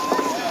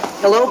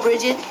Hello,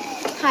 Bridget.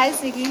 Hi,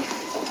 Ziggy.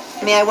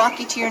 May I walk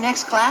you to your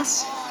next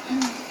class?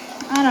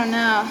 I don't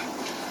know.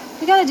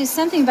 We gotta do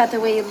something about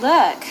the way you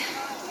look.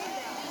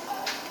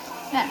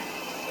 There.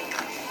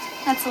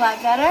 That's a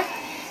lot better.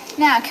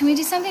 Now, can we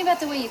do something about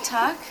the way you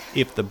talk?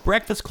 If The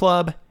Breakfast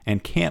Club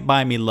and Can't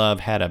Buy Me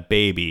Love had a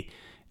baby,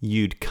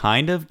 you'd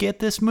kind of get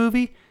this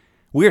movie?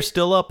 We're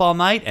still up all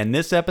night, and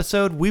this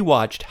episode we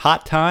watched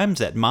Hot Times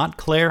at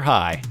Montclair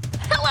High.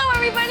 Hello,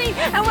 everybody,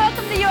 and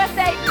welcome to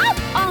USA Up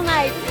All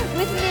Night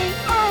with me,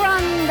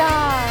 Rhonda.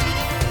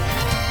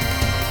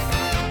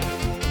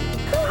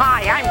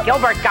 Hi, I'm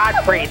Gilbert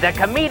Godfrey, the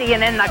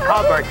comedian in the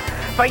cupboard,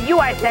 for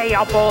USA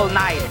Up All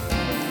Night.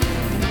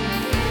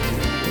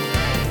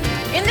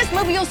 In this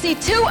movie, you'll see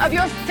two of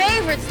your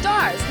favorite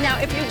stars. Now,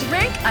 if you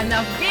drink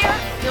enough beer,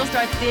 you'll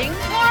start seeing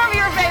more of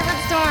your favorite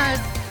stars.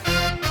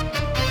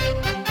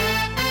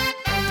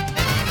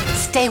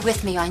 Stay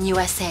with me on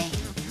USA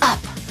Up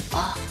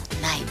All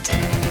Night.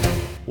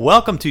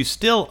 Welcome to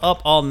Still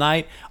Up All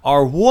Night,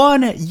 our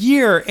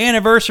 1-year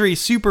anniversary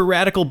super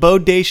radical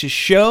bodacious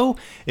show.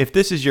 If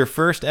this is your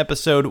first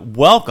episode,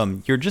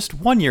 welcome. You're just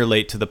 1 year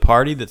late to the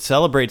party that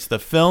celebrates the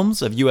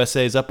films of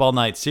USA's Up All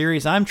Night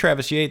series. I'm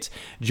Travis Yates,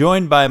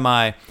 joined by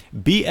my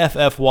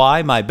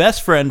BFFY, my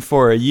best friend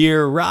for a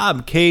year,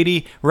 Rob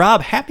Cady.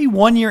 Rob, happy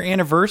 1 year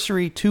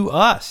anniversary to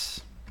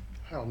us.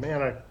 Oh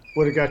man, I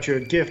would have got you a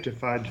gift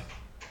if I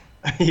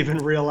even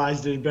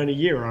realized it had been a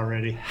year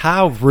already.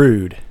 How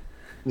rude.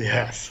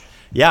 Yes.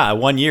 Yeah,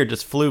 1 year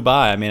just flew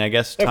by. I mean, I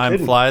guess time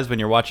kidding. flies when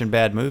you're watching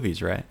bad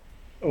movies, right?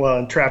 Well,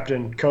 and trapped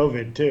in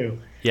COVID too.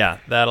 Yeah,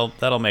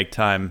 that'll make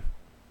time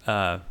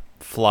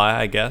fly,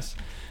 I guess.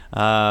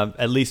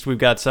 At least we've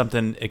got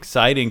something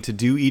exciting to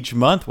do each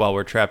month while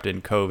we're trapped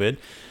in COVID.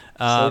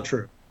 So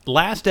true.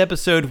 Last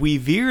episode, we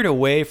veered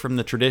away from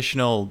the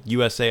traditional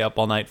USA Up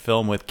All Night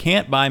film with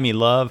Can't Buy Me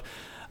Love,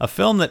 a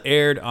film that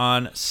aired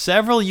on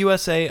several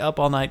USA Up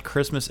All Night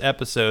Christmas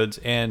episodes.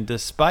 And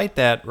despite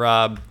that,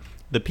 Rob,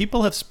 the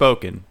people have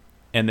spoken,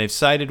 and they've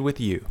sided with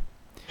you.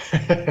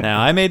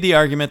 Now, I made the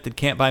argument that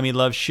Can't Buy Me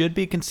Love should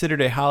be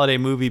considered a holiday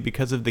movie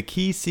because of the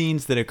key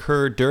scenes that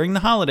occur during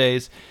the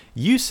holidays.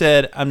 You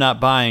said, I'm not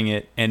buying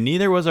it, and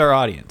neither was our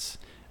audience.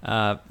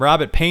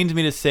 Rob, it pains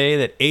me to say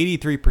that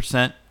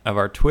 83% of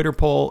our Twitter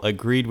poll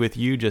agreed with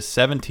you, just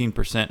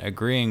 17%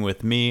 agreeing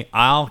with me.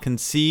 I'll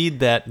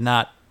concede that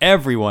not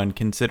everyone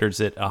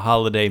considers it a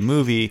holiday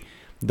movie,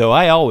 though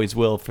I always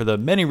will for the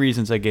many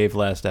reasons I gave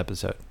last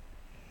episode.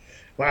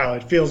 Wow,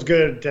 it feels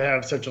good to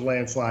have such a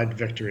landslide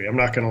victory. I'm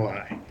not going to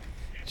lie.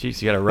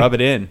 Jeez, you got to rub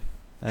it in.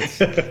 That's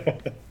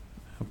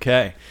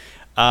okay.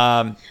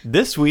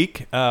 This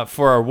week,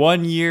 for our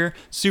 1 year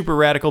super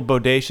radical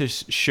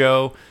bodacious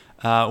show,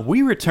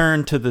 we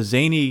return to the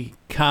zany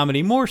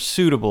comedy more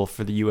suitable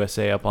for the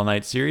USA Up All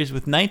Night series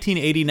with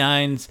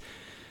 1989's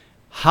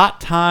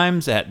Hot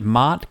Times at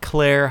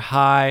Montclair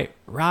High.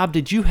 Rob,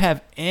 did you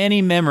have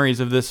any memories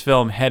of this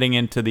film heading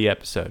into the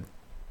episode?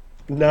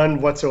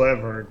 None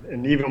whatsoever.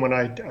 And even when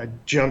I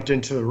jumped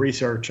into the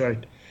research, I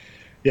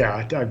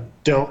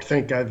don't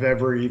think I've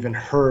ever even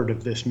heard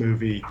of this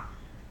movie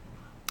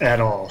at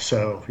all.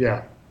 So,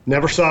 yeah,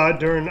 never saw it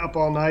during Up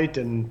All Night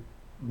and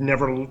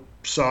never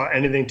saw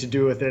anything to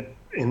do with it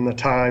in the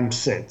time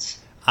since.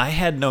 I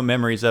had no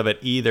memories of it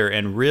either,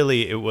 and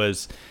really it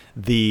was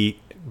the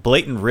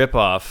blatant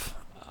ripoff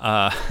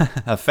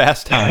of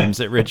Fast Times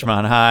at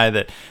Ridgemont High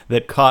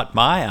that caught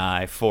my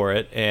eye for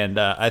it, and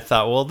I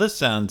thought, well, this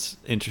sounds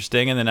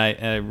interesting, and then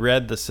I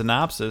read the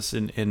synopsis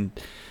in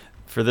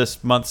for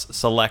this month's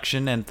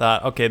selection and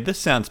thought, okay, this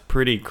sounds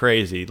pretty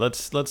crazy.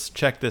 Let's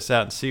check this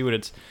out and see what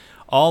it's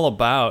all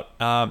about.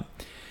 A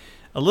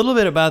little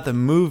bit about the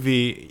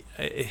movie.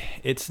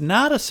 It's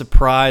not a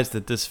surprise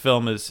that this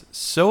film is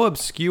so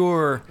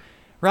obscure.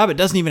 Rob, it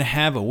doesn't even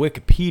have a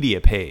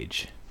Wikipedia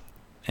page.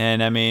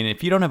 And, I mean,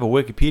 if you don't have a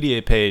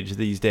Wikipedia page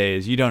these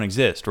days, you don't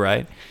exist,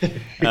 right?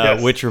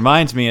 Yes. Which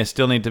reminds me, I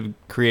still need to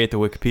create the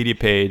Wikipedia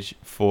page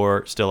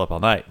for Still Up All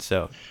Night.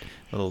 So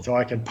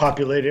I can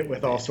populate it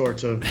with all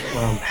sorts of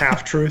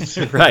half-truths.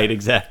 Right,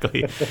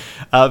 exactly.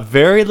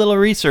 Very little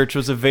research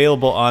was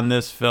available on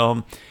this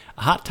film.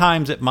 Hot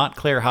Times at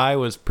Montclair High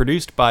was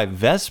produced by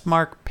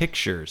Vestmark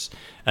Pictures,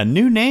 a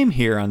new name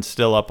here on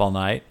Still Up All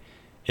Night.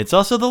 It's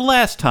also the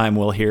last time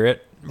we'll hear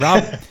it.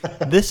 Rob,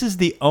 this is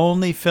the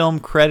only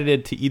film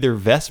credited to either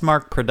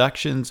Vestmark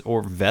Productions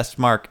or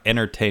Vestmark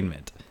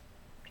Entertainment.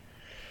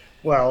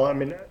 Well, I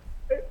mean,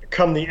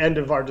 come the end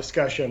of our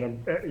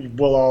discussion,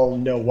 we'll all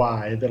know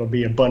why. That'll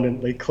be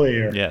abundantly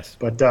clear. Yes.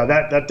 But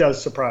that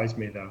does surprise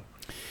me, though.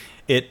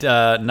 It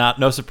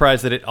no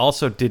surprise that it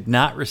also did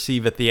not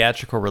receive a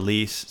theatrical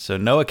release, so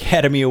no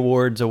Academy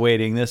Awards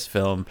awaiting this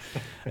film.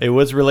 It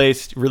was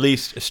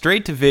released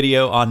straight to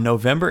video on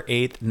November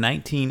 8th,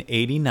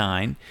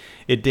 1989.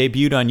 It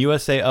debuted on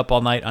USA Up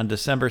All Night on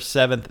December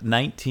 7th,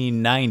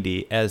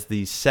 1990 as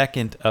the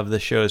second of the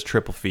show's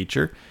triple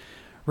feature.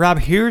 Rob,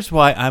 here's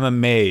why I'm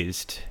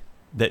amazed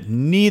that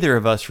neither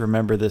of us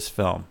remember this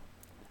film.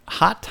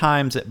 Hot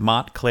Times at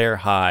Montclair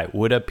High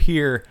would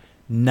appear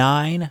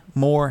 9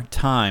 more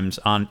times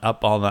on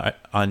Up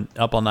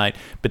All Night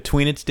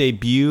between its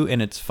debut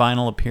and its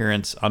final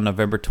appearance on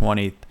November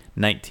 20th,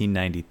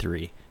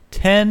 1993.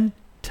 10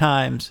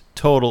 times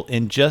total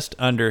in just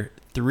under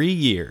 3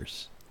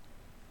 years.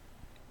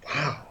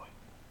 Wow.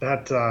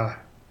 That's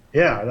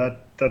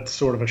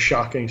sort of a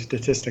shocking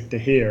statistic to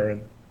hear,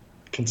 and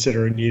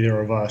considering neither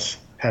of us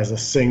has a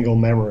single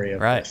memory of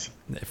this.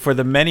 For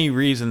the many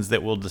reasons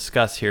that we'll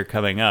discuss here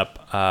coming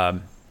up,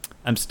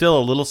 I'm still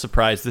a little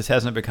surprised this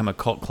hasn't become a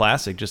cult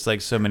classic, just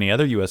like so many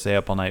other USA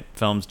Up All Night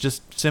films,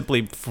 just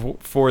simply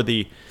for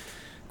the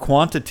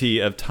quantity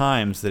of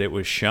times that it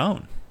was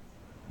shown.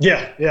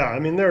 Yeah. I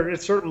mean,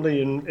 it's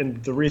certainly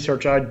in the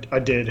research I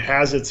did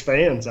has its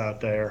fans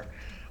out there.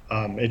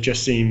 It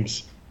just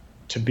seems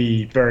to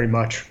be very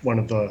much one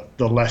of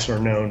the lesser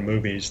known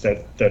movies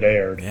that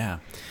aired. Yeah.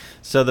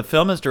 So the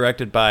film is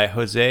directed by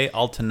Jose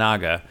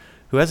Altanaga,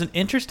 who has an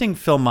interesting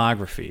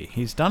filmography.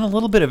 He's done a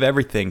little bit of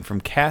everything from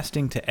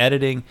casting to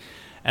editing.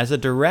 As a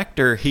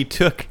director, he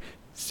took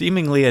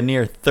seemingly a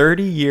near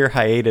 30-year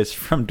hiatus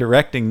from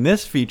directing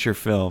this feature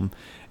film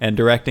and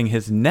directing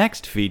his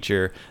next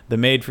feature, the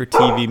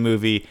made-for-TV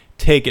movie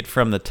Take It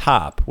From the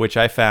Top, which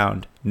I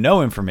found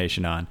no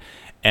information on,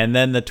 and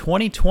then the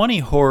 2020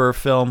 horror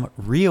film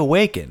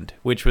Reawakened,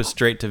 which was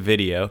straight to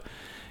video,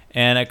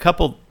 and a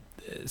couple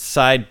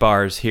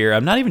sidebars here.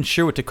 I'm not even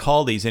sure what to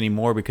call these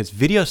anymore because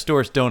video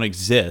stores don't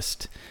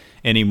exist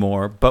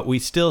anymore, but we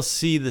still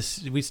see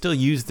this. We still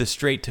use the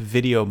straight to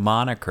video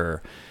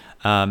moniker.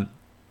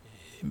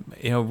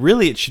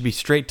 Really, it should be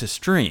straight to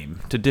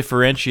stream to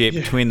differentiate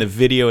between the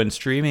video and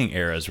streaming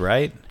eras,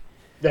 right?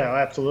 Yeah,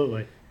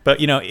 absolutely. But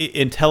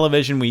in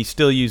television, we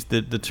still use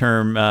the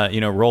term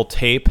roll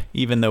tape,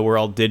 even though we're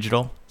all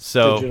digital.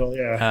 So digital,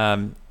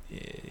 yeah.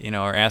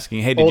 Are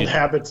asking, hey, old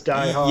habits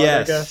die hard,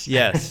 yes, I guess.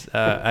 Yes.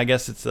 I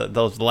guess it's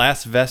those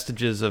last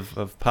vestiges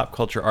of pop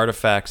culture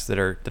artifacts that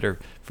are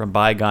from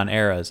bygone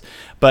eras.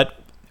 But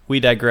we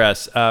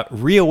digress.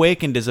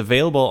 Reawakened is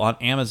available on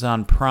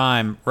Amazon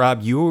Prime.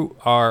 Rob, you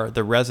are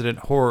the resident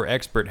horror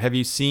expert. Have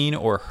you seen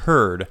or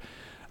heard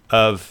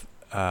of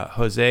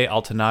Jose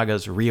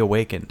Altanaga's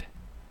Reawakened?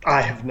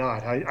 I have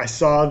not. I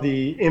saw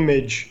the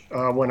image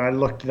when I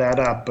looked that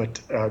up, but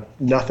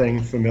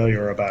nothing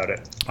familiar about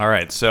it. All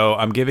right, so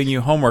I'm giving you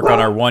homework on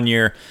our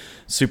 1-year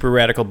Super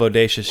Radical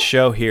Bodacious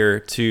show here.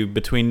 To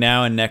between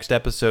now and next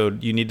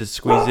episode, you need to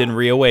squeeze in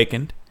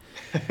Reawakened,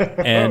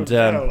 and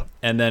no.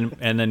 and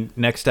then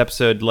next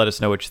episode, let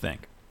us know what you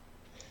think.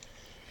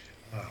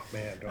 Oh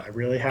man, do I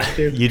really have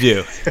to? You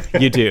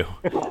do.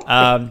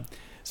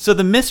 So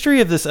the mystery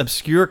of this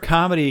obscure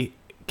comedy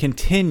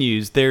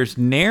continues. There's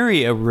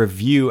nary a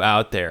review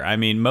out there. I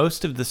mean,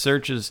 most of the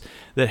searches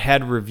that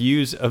had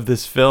reviews of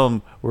this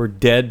film were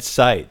dead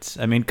sites.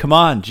 I mean, come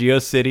on,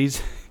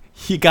 GeoCities.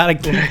 You got to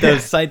keep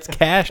those sites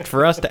cached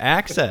for us to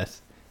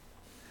access.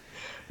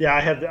 Yeah,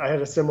 I had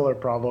a similar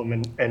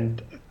problem,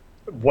 and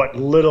what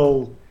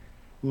little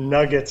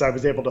nuggets I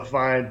was able to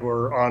find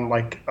were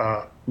on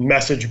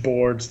message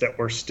boards that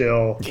were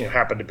still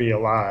happened to be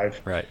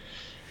alive. Right.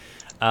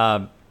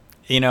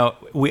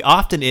 We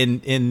often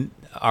in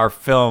our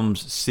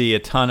films see a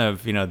ton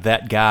of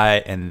that guy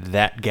and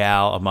that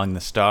gal among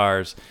the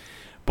stars.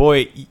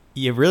 Boy,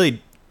 you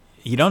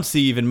don't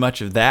see even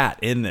much of that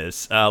in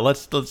this.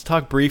 Let's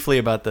talk briefly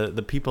about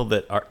the people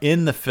that are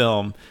in the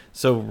film.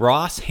 So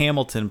Ross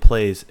Hamilton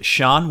plays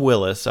Sean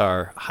Willis,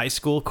 our high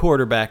school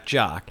quarterback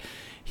jock.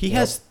 He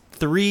has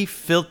 3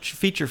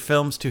 feature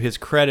films to his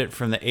credit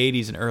from the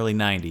 80s and early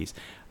 90s: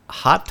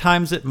 Hot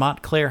Times at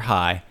Montclair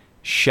High,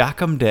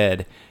 Shock 'em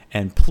Dead,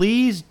 and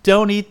Please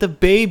Don't Eat the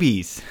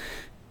Babies.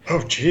 Oh,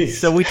 jeez.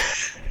 So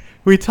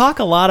we talk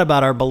a lot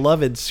about our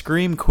beloved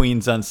Scream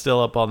Queens on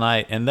Still Up All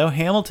Night, and though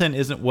Hamilton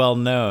isn't well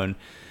known,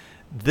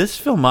 this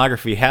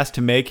filmography has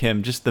to make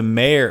him just the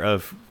mayor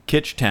of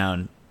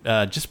Kitschtown,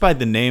 just by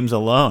the names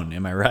alone.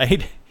 Am I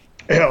right?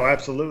 Oh,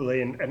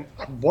 absolutely. And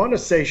I want to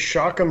say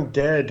Shock 'em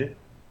Dead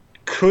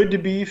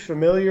could be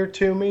familiar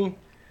to me.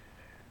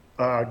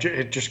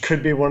 It just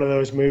could be one of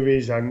those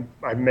movies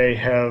I may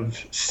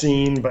have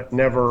seen but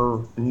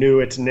never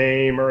knew its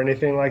name or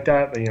anything like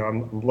that.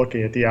 I'm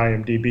looking at the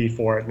IMDb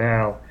for it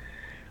now.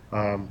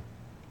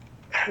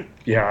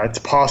 Yeah, it's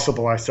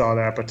possible I saw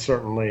that, but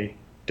certainly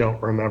don't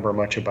remember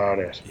much about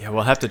it. Yeah,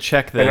 we'll have to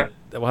check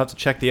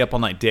the Up All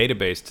Night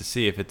database to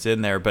see if it's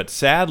in there. But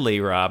sadly,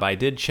 Rob, I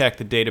did check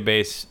the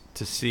database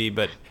to see,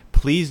 but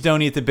Please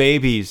Don't Eat the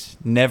Babies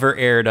never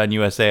aired on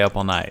USA Up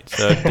All Night.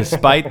 So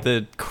despite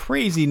the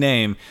crazy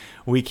name,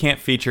 we can't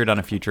feature it on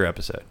a future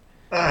episode.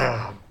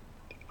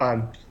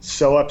 I'm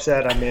so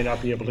upset I may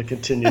not be able to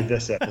continue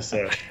this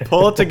episode.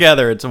 Pull it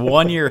together. It's a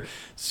 1-year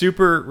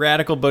Super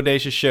Radical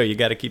Bodacious show. You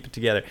got to keep it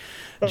together.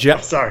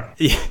 Sorry.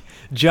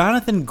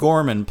 Jonathan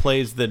Gorman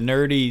plays the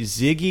nerdy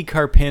Ziggy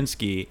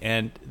Karpinski,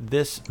 and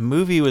this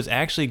movie was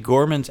actually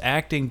Gorman's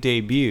acting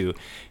debut.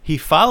 He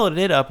followed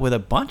it up with a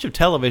bunch of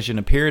television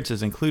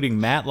appearances, including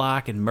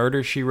Matlock and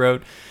Murder, She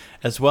Wrote,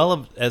 as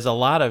well as a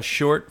lot of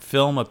short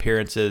film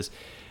appearances.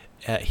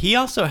 He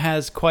also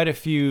has quite a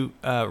few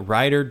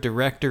writer,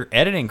 director,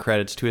 editing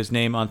credits to his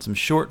name on some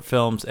short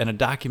films and a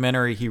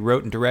documentary he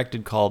wrote and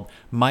directed called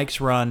Mike's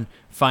Run,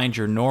 Find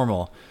Your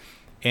Normal.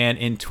 And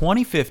in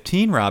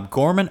 2015, Rob,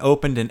 Gorman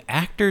opened an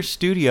actor's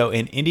studio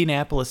in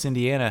Indianapolis,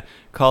 Indiana,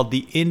 called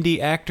the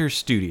Indie Actors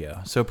Studio.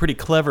 So a pretty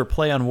clever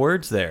play on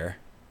words there.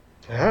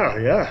 Oh,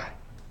 yeah.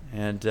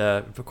 And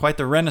quite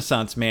the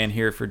Renaissance man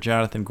here for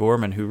Jonathan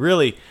Gorman, who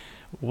really,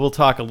 we'll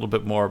talk a little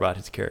bit more about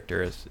his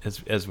character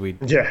as we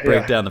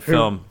break down the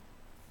film.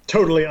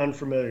 Totally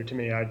unfamiliar to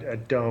me. I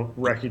don't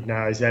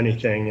recognize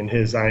anything in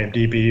his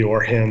IMDb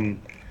or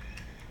him,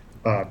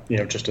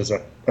 just as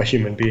a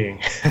human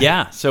being.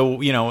 Yeah. So,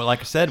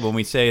 like I said, when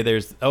we say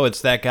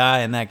it's that guy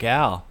and that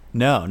gal,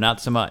 no, not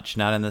so much.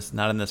 Not in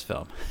this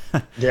film.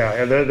 Yeah.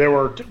 And there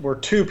were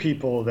two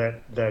people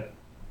that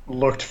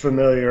looked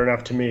familiar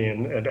enough to me,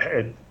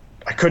 and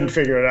I couldn't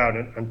figure it out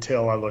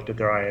until I looked at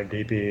their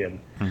IMDb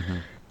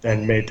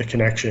and made the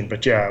connection.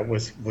 But yeah, it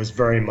was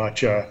very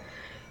much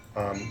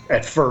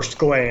at first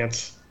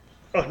glance,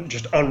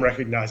 just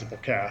unrecognizable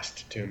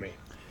cast to me.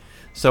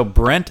 So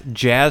Brent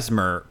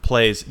Jasmer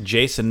plays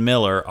Jason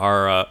Miller,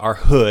 our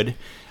hood,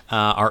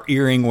 our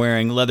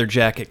earring-wearing, leather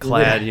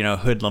jacket-clad,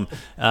 hoodlum.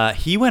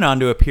 He went on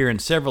to appear in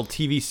several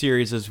TV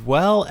series as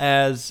well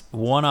as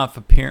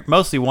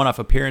mostly one-off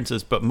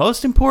appearances. But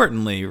most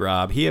importantly,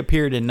 Rob, he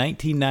appeared in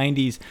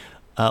 1990's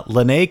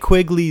Linnea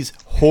Quigley's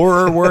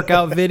horror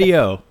workout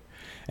video.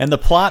 And the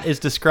plot is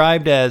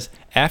described as,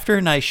 after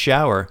a nice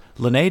shower,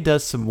 Linnea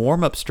does some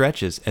warm-up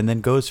stretches and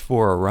then goes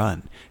for a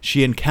run.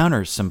 She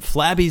encounters some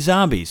flabby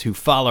zombies who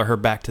follow her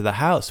back to the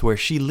house, where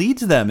she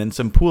leads them in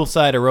some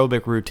poolside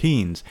aerobic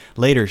routines.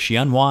 Later, she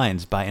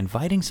unwinds by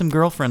inviting some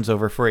girlfriends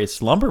over for a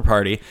slumber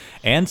party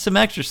and some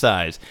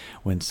exercise.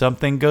 When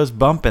something goes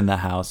bump in the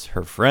house,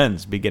 her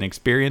friends begin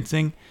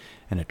experiencing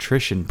an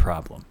attrition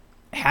problem.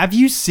 Have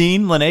you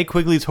seen Linnea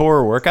Quigley's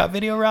horror workout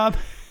video, Rob?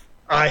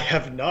 I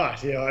have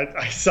not.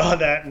 I saw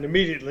that and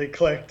immediately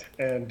clicked,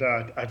 and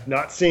I've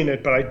not seen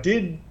it. But I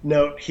did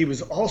note he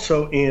was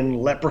also in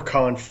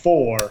Leprechaun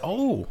 4.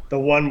 Oh, the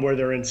one where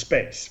they're in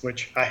space,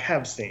 which I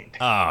have seen.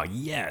 Oh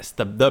yes,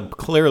 the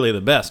clearly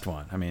the best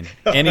one. I mean,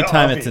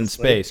 anytime it's in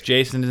space,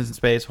 Jason is in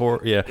space.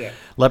 Horror, yeah.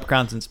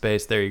 Leprechaun's in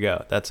space. There you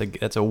go. That's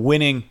a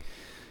winning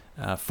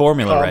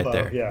formula combo,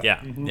 right there.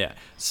 Yeah. Yeah.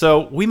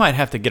 So we might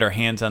have to get our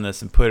hands on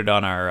this and put it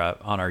on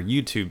our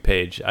YouTube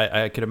page.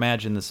 I could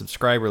imagine the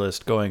subscriber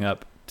list going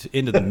up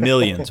into the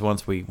millions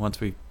once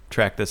we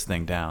track this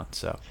thing down.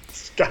 So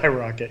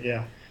skyrocket,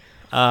 yeah.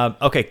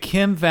 Okay,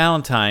 Kim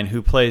Valentine,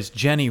 who plays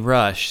Jenny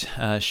Rush,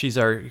 she's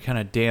our kind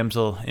of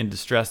damsel in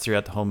distress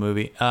throughout the whole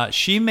movie.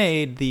 She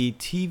made the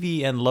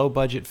TV and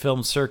low-budget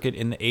film circuit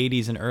in the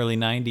 80s and early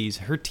 90s.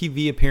 Her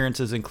TV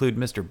appearances include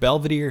Mr.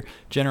 Belvedere,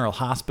 General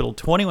Hospital,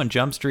 21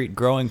 Jump Street,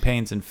 Growing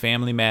Pains, and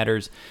Family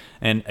Matters.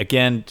 And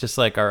again, just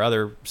like our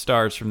other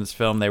stars from this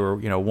film, they were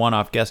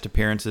one-off guest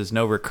appearances,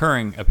 no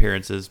recurring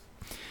appearances.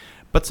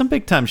 But some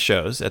big-time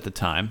shows at the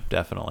time,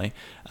 definitely.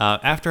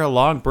 After a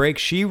long break,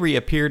 she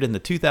reappeared in the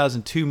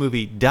 2002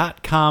 movie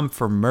 .com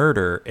for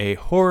Murder, a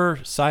horror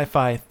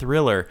sci-fi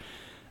thriller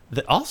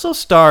that also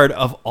starred,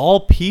 of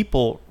all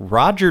people,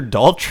 Roger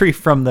Daltrey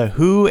from The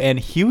Who and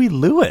Huey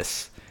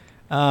Lewis.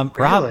 Really?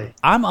 Rob,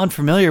 I'm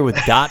unfamiliar with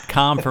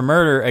 .com for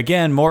Murder.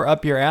 Again, more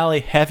up your alley.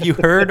 Have you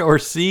heard or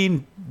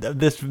seen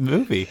this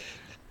movie?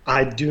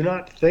 I do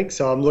not think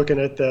so. I'm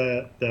looking at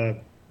the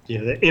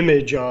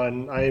image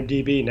on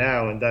IMDb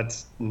now, and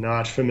that's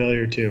not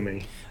familiar to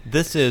me.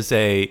 This is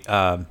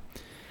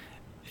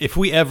if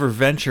we ever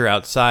venture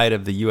outside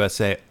of the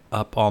USA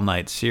Up All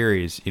Night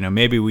series,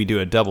 maybe we do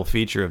a double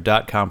feature of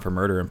 .com for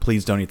Murder and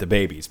Please Don't Eat the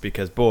Babies,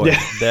 because boy,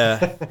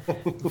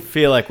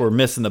 feel like we're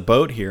missing the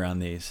boat here on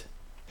these.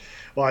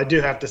 Well, I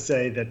do have to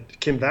say that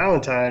Kim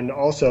Valentine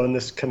also, and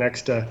this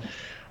connects to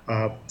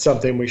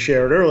something we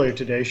shared earlier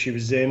today, she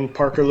was in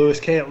Parker Lewis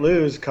Can't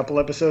Lose, a couple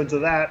episodes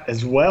of that,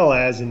 as well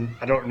as, and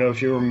I don't know if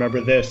you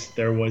remember this,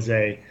 there was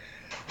a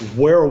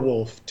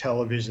werewolf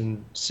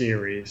television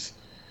series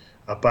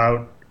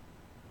about,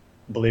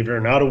 believe it or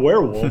not, a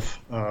werewolf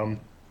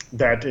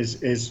that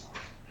is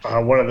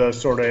one of those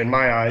sort of, in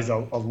my eyes, a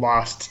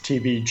lost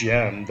TV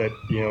gem that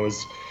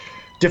is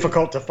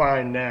difficult to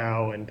find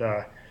now, and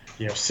I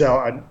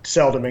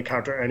seldom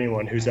encounter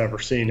anyone who's ever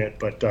seen it,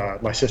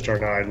 but my sister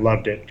and I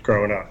loved it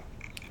growing up.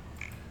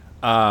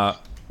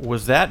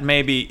 Was that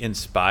maybe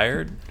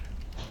inspired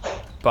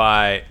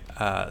by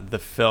the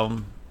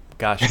film?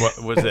 Gosh,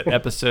 what was it?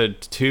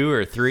 Episode 2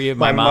 or 3 of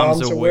My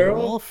Mom's a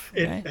Werewolf?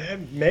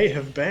 It may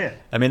have been.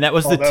 I mean, that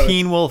was the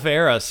Teen Wolf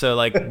era, so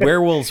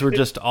werewolves were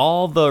just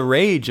all the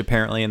rage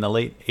apparently in the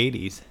late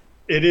 80s.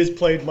 It is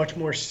played much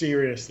more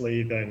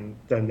seriously than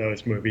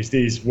those movies.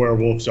 These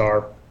werewolves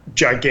are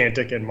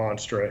gigantic and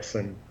monstrous,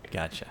 and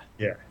gotcha.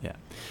 Yeah.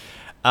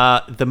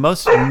 The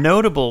most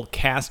notable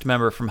cast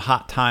member from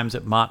Hot Times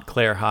at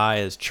Montclair High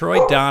is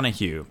Troy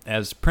Donahue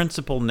as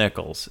Principal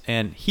Nichols,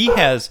 and he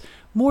has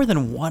more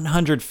than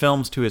 100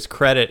 films to his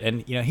credit,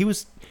 and he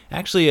was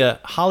actually a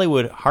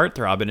Hollywood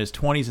heartthrob in his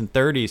 20s and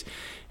 30s.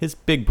 His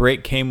big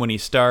break came when he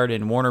starred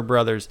in Warner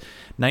Brothers'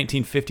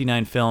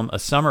 1959 film A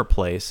Summer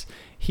Place.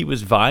 He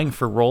was vying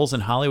for roles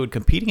in Hollywood,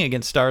 competing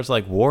against stars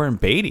like Warren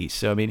Beatty.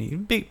 So, I mean, he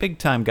was a big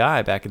time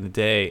guy back in the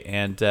day.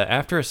 And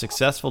after a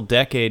successful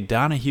decade,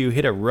 Donahue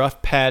hit a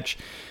rough patch,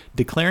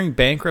 declaring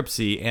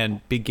bankruptcy,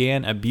 and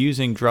began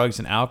abusing drugs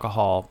and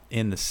alcohol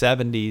in the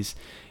 70s.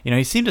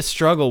 He seemed to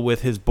struggle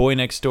with his boy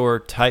next door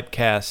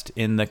typecast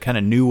in the kind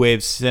of new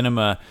wave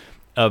cinema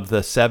of the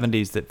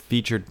 70s that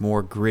featured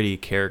more gritty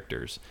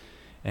characters.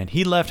 And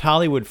he left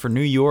Hollywood for New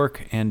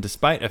York, and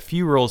despite a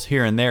few roles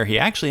here and there, he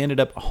actually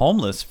ended up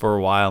homeless for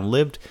a while and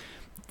lived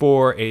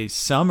for a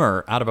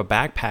summer out of a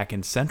backpack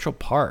in Central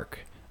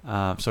Park.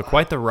 So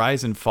quite the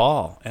rise and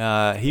fall.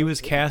 He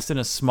was cast in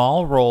a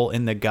small role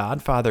in The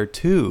Godfather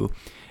 2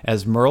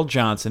 as Merle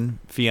Johnson,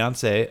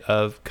 fiance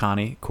of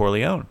Connie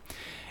Corleone.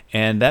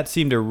 And that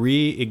seemed to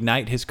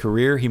reignite his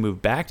career. He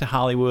moved back to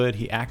Hollywood.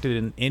 He acted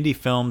in indie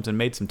films and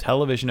made some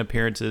television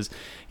appearances.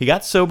 He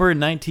got sober in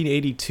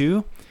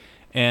 1982.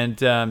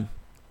 And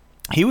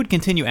he would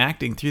continue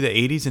acting through the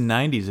 80s and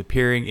 90s,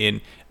 appearing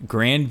in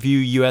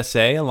Grandview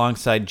USA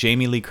alongside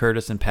Jamie Lee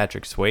Curtis and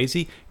Patrick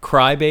Swayze,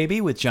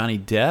 Crybaby with Johnny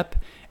Depp,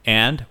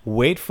 and,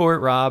 wait for it,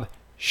 Rob,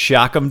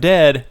 Shock 'em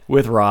Dead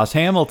with Ross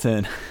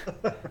Hamilton.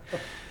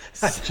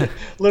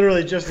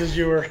 Literally, just as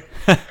you were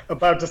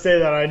about to say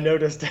that, I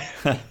noticed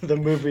the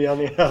movie on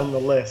the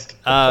list.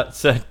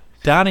 So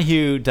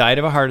Donahue died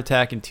of a heart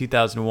attack in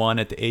 2001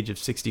 at the age of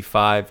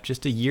 65,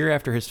 just a year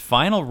after his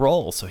final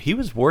role. So he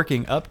was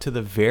working up to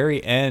the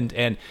very end,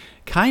 and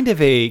kind of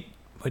a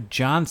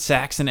John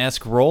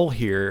Saxon-esque role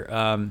here.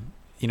 Kind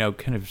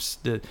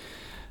of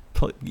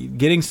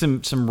getting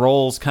some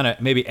roles kind of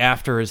maybe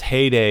after his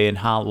heyday, and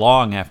how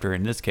long after,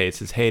 in this case,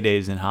 his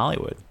heydays in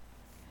Hollywood.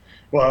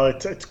 Well,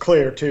 it's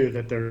clear too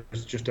that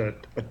there's just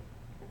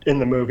in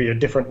the movie a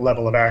different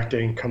level of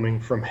acting coming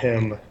from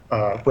him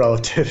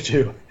relative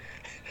to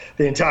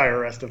the entire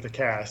rest of the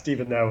cast,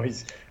 even though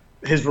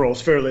his role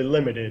is fairly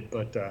limited,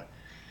 but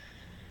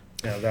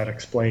that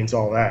explains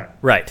all that.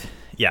 Right.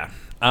 Yeah.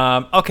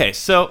 Okay.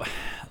 So,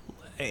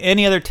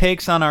 any other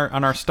takes on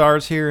our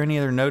stars here? Any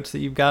other notes that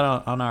you've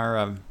got on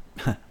our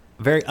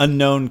very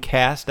unknown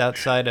cast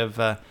outside of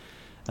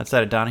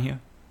Donahue?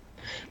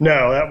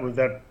 No,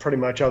 that pretty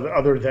much,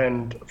 other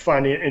than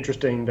finding it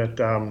interesting that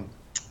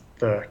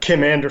the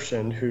Kim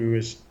Anderson, who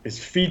is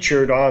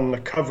featured on the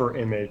cover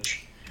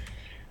image,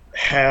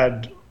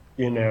 had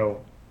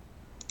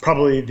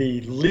probably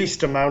the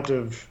least amount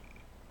of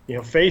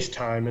face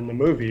time in the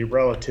movie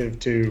relative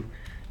to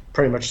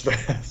pretty much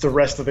the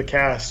rest of the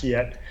cast,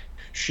 yet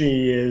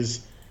she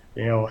is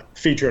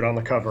featured on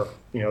the cover,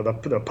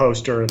 the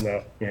poster and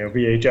the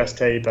VHS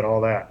tape and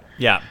all that.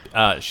 Yeah,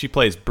 she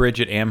plays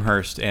Bridget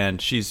Amherst,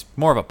 and she's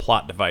more of a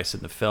plot device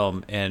in the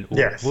film, and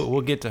yes.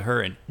 we'll get to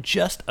her in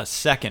just a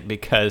second,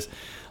 because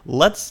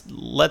let's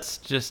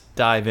just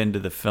dive into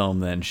the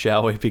film then,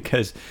 shall we?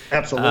 Because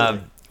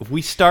absolutely.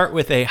 We start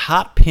with a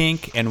hot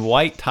pink and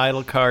white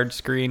title card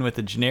screen with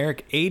a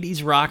generic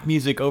 80s rock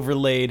music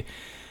overlaid.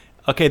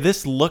 Okay,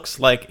 this looks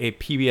like a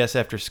PBS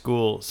After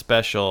School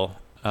special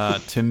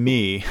to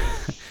me.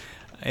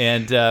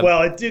 And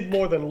well, it did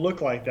more than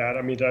look like that.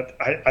 I mean,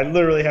 I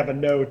literally have a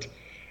note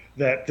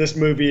that this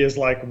movie is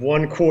like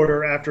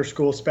 1/4 After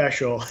School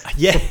special.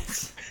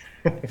 Yes.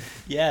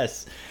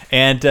 Yes.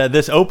 And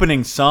this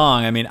opening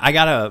song, I mean, I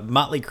got a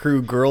Motley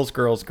Crue Girls,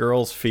 Girls,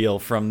 Girls feel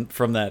from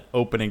that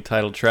opening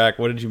title track.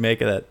 What did you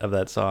make of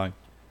that song?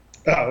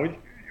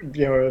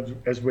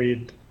 As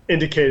we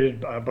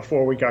indicated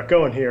before we got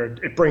going here,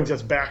 it brings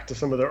us back to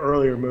some of the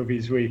earlier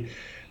movies we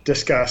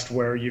discussed,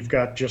 where you've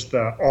got just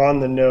the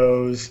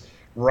on-the-nose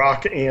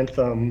rock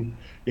anthem,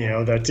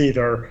 that's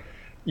either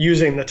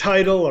using the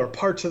title or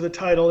parts of the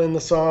title in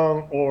the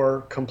song,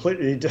 or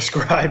completely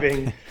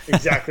describing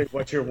exactly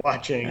what you're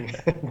watching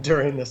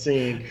during the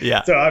scene.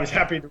 Yeah. So I was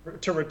happy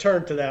to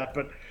return to that,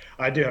 but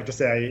I do have to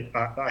say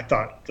I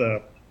thought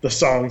the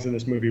songs in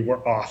this movie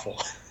were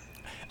awful.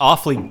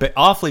 Awfully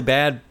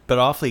bad, but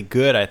awfully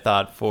good, I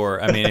thought.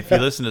 If you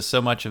listen to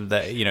so much of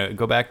that,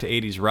 go back to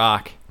 80s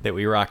rock that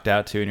we rocked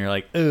out to, and you're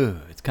like, ooh,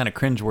 it's kind of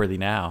cringeworthy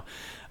now.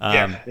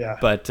 Yeah.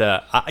 But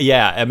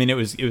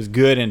it was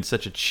good in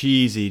such a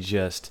cheesy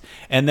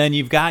and then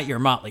you've got your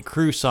Motley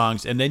Crue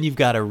songs, and then you've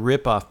got a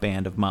rip-off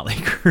band of Motley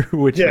Crue,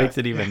 which makes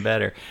it even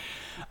better.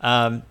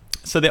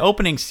 So the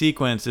opening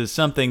sequence is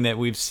something that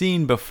we've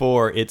seen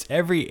before. It's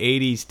every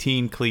 80s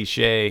teen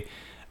cliche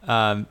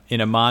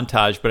in a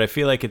montage, but I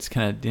feel like it's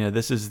kind of,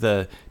 this is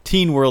the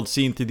teen world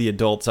seen through the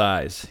adult's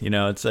eyes.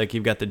 it's like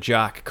you've got the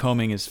jock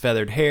combing his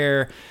feathered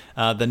hair,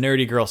 the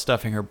nerdy girl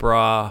stuffing her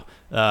bra,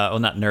 well,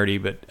 not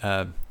nerdy,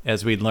 but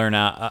as we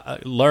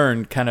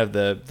learn kind of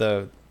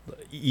the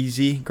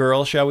easy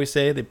girl, shall we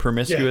say, the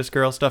promiscuous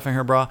girl stuffing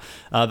her bra,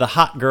 the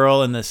hot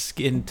girl in the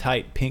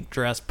skin-tight pink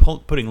dress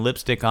putting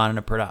lipstick on in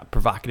a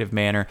provocative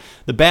manner,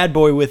 the bad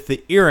boy with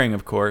the earring,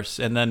 of course,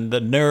 and then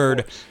the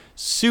nerd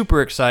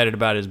super excited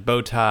about his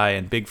bow tie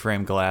and big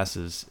frame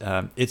glasses.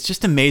 It's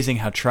just amazing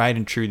how tried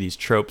and true these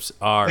tropes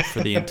are for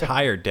the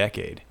entire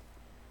decade.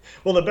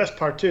 Well, the best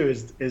part too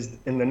is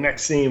in the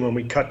next scene when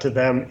we cut to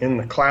them in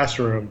the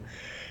classroom,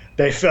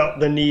 they felt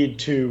the need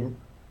to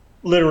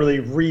literally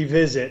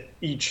revisit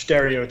each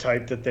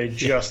stereotype that they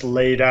just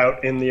laid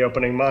out in the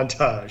opening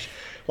montage.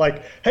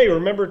 Like, hey,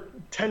 remember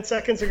 10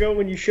 seconds ago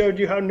when you showed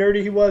you how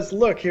nerdy he was?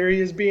 Look, here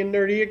he is being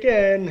nerdy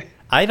again.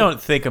 I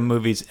don't think a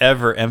movie's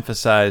ever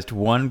emphasized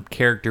one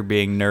character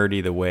being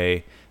nerdy the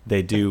way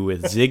they do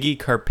with Ziggy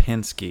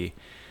Karpinski.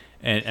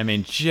 And I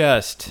mean,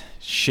 just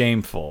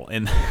shameful.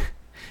 And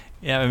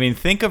yeah, I mean,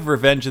 think of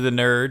Revenge of the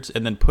Nerds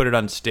and then put it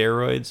on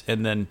steroids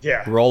and then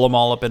roll them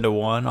all up into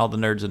one, all the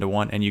nerds into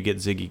one, and you get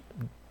Ziggy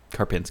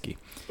Karpinski.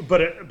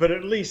 But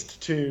at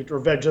least to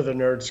Revenge of the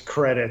Nerds'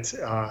 credit,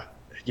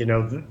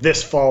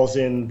 this falls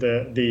in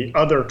the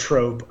other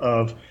trope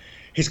of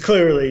he's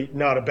clearly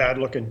not a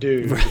bad-looking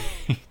dude. Right.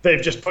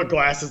 They've just put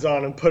glasses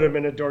on and put him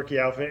in a dorky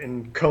outfit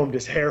and combed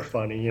his hair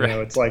funny.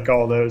 It's like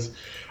all those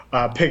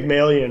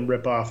Pygmalion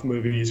ripoff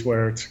movies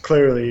where it's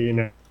clearly,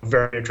 a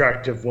very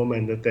attractive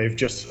woman that they've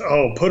just,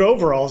 put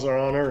overalls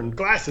on her and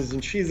glasses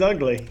and she's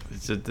ugly.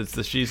 It's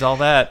the she's all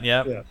that,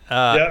 yep.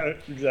 Yeah,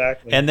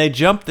 exactly. And they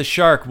jumped the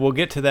shark. We'll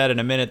get to that in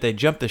a minute. They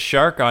jumped the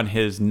shark on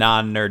his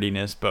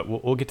non-nerdiness, but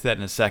we'll get to that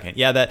in a second.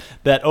 Yeah,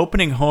 that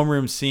opening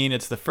homeroom scene,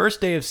 it's the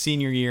first day of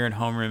senior year in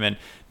homeroom, and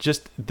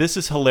just this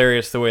is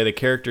hilarious the way the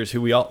characters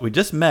who we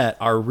just met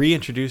are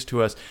reintroduced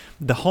to us.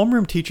 The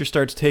homeroom teacher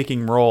starts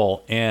taking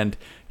roll, and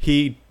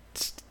he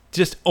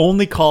just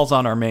only calls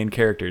on our main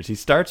characters. He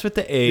starts with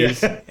the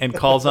A's and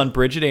calls on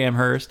Bridget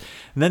Amherst,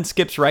 and then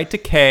skips right to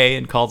K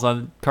and calls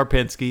on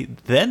Karpinski,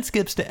 then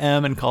skips to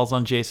M and calls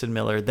on Jason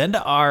Miller, then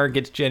to R,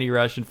 gets Jenny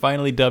Rush, and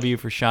finally W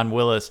for Sean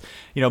Willis.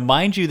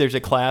 Mind you, there's a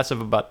class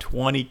of about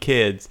 20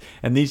 kids,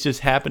 and these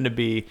just happen to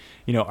be,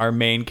 our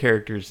main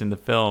characters in the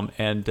film.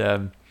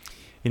 And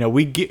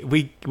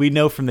we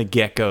know from the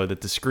get-go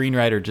that the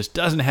screenwriter just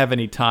doesn't have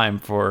any time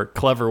for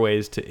clever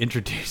ways to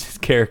introduce his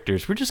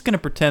characters. We're just going to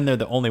pretend they're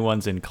the only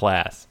ones in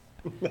class.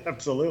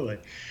 Absolutely.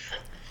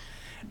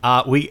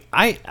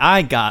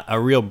 I got a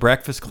real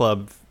Breakfast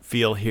Club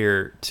feel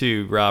here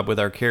too, Rob, with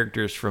our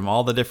characters from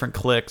all the different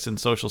cliques and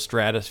social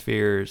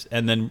stratospheres,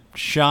 and then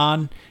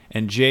Sean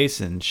and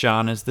Jason.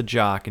 Sean is the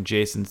jock, and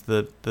Jason's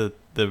the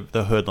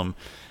hoodlum.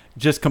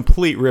 Just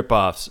complete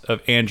ripoffs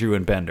of Andrew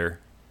and Bender.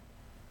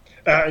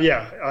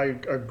 I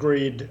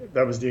agreed.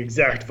 That was the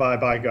exact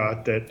vibe I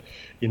got, that,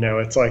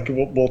 it's like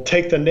we'll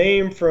take the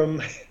name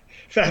from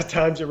Fast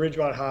Times at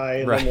Ridgemont High,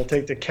 and then we'll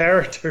take the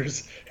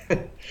characters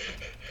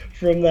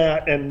from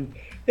that, and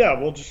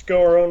we'll just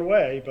go our own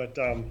way. But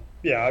I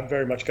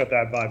very much got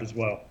that vibe as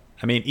well.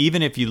 I mean,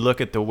 even if you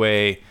look at the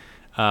way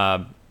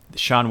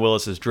Sean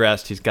Willis is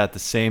dressed, he's got the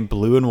same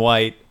blue and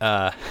white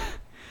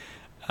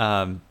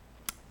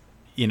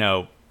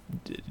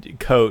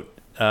coat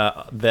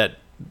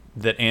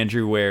that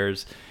Andrew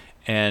wears,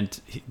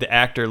 and the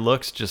actor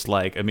looks just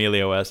like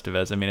Emilio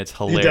Estevez. I mean, it's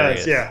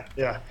hilarious. He does,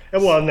 yeah.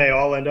 And they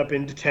all end up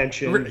in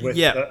detention with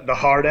the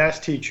hard-ass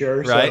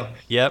teacher. Right, so.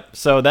 Yep.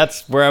 So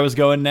that's where I was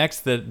going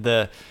next.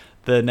 The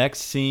next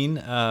scene,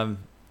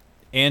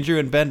 Andrew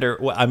and Bender,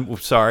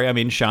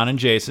 Sean and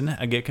Jason,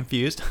 I get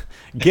confused,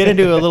 get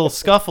into a little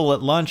scuffle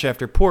at lunch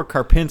after poor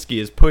Karpinski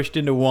is pushed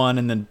into one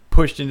and then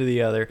pushed into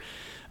the other.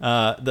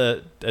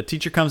 The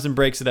teacher comes and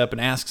breaks it up and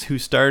asks who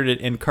started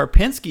it, and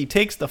Karpinski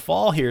takes the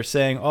fall here,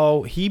 saying,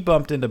 he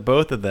bumped into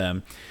both of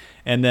them,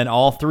 and then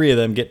all three of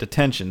them get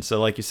detention. So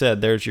like you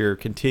said, there's your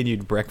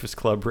continued Breakfast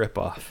Club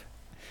ripoff.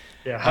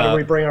 Yeah, how do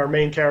we bring our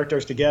main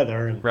characters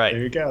together? And there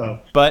you go.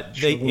 But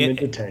in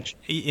detention.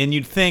 And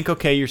you'd think,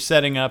 okay, you're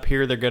setting up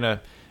here, they're going to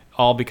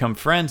all become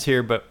friends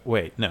here, but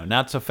wait, no,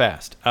 not so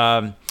fast.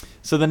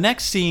 So the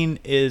next scene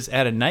is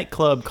at a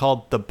nightclub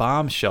called the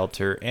Bomb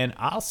Shelter, and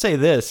I'll say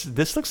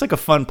this looks like a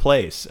fun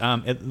place.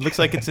 It looks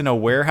like it's in a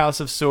warehouse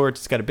of sorts.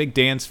 It's got a big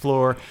dance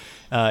floor,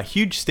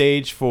 huge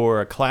stage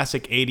for a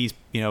classic 80s,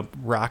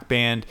 rock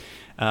band.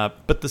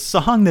 But the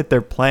song that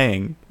they're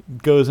playing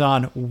goes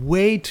on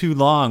way too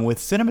long with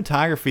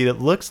cinematography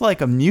that looks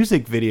like a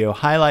music video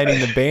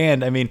highlighting the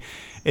band. I mean,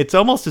 it's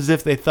almost as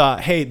if they thought,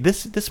 hey,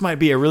 this might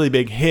be a really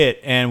big hit,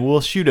 and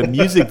we'll shoot a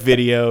music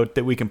video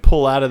that we can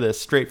pull out of this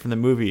straight from the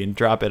movie and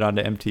drop it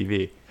onto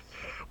MTV.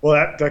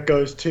 Well, that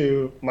goes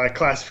to my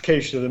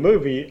classification of the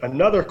movie.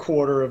 Another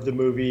quarter of the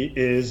movie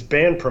is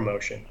band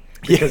promotion,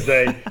 because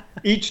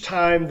each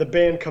time the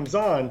band comes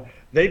on,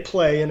 they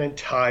play an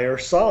entire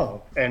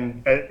song.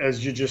 And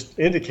as you just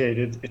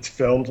indicated, it's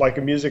filmed like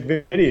a music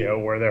video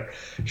where they're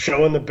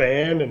showing the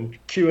band and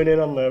cueing in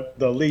on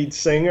the lead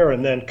singer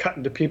and then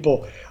cutting to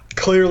people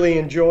clearly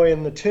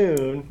enjoying the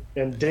tune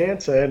and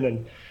dancing.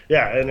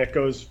 And it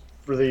goes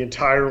for the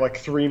entire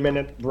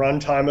 3-minute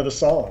runtime of the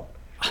song.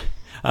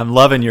 I'm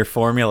loving your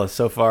formula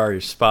so far.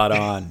 You're spot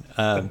on.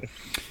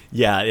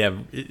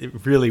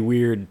 Really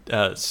weird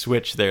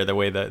switch there, the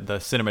way the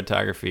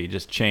cinematography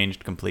just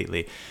changed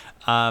completely.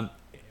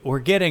 we're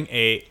getting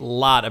a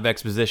lot of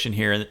exposition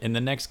here in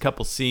the next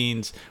couple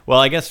scenes. Well,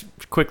 I guess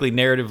quickly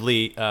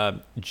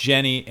narratively,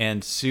 Jenny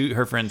and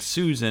her friend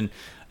Susan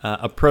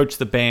approach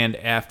the band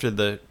after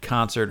the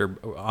concert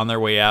or on their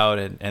way out,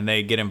 and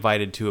they get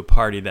invited to a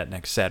party that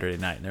next Saturday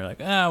night. And they're like,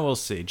 we'll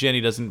see. Jenny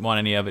doesn't want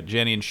any of it.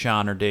 Jenny and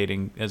Sean are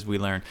dating, as we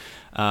learn.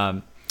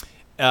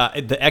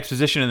 The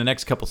exposition in the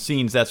next couple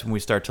scenes, that's when we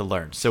start to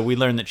learn. So we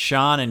learn that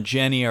Sean and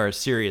Jenny are a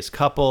serious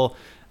couple.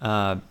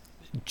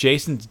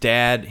 Jason's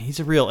dad, he's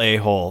a real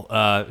a-hole.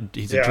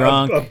 He's a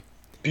drunk.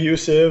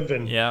 Abusive.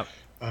 And yeah.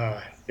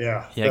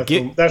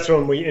 That's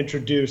when we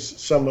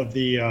introduce some of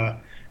the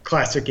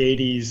classic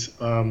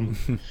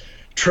 80s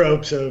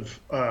tropes of,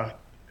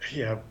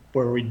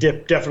 where we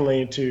dip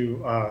definitely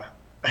into a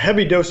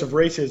heavy dose of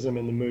racism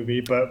in the movie,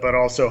 but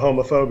also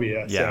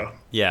homophobia.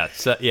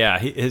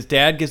 His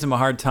dad gives him a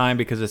hard time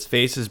because his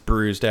face is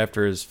bruised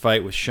after his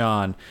fight with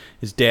Sean.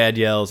 His dad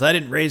yells, "I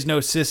didn't raise no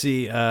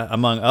sissy,"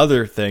 among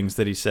other things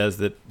that he says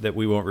that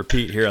we won't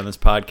repeat here on this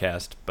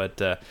podcast. But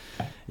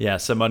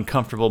some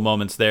uncomfortable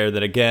moments there.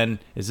 That again,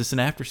 is this an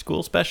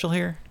after-school special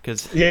here?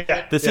 Because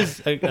this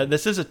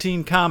is a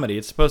teen comedy.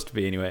 It's supposed to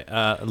be anyway.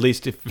 At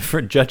least if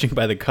for judging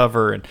by the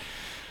cover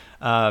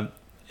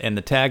and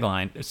the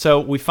tagline. So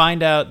we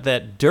find out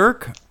that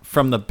Dirk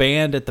from the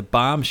band at the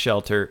bomb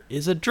shelter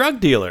is a drug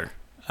dealer,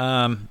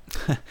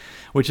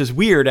 which is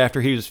weird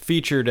after he was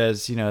featured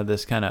as,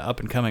 this kind of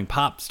up-and-coming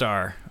pop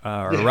star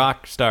or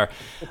rock star.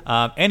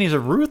 And he's a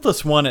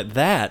ruthless one at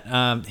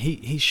that.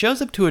 He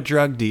shows up to a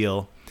drug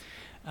deal,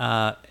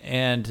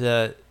 and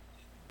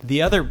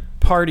the other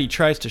party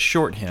tries to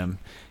short him,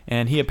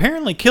 and he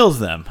apparently kills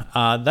them.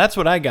 That's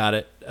what I got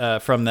it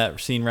from that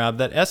scene, Rob.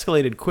 That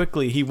escalated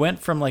quickly. He went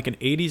from like an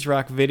 80s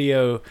rock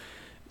video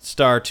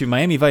star to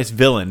Miami Vice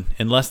villain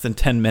in less than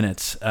 10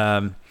 minutes.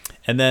 And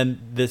then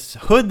this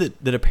hood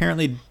that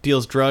apparently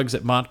deals drugs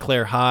at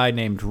Montclair High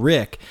named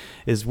Rick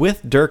is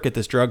with Dirk at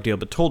this drug deal,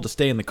 but told to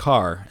stay in the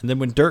car. And then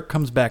when Dirk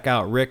comes back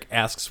out, Rick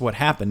asks what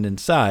happened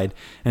inside,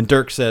 and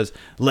Dirk says,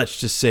 "Let's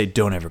just say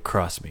don't ever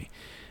cross me."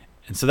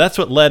 And so that's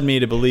what led me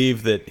to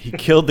believe that he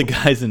killed the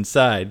guys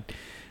inside.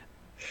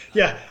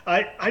 Yeah,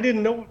 I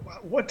didn't know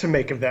what to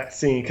make of that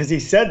scene because he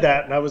said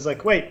that, and I was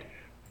like, wait,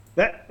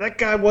 that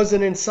guy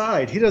wasn't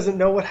inside. He doesn't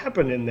know what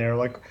happened in there.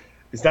 Like,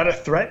 is that a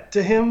threat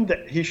to him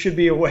that he should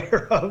be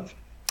aware of?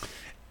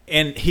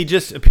 And he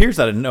just appears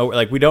out of nowhere.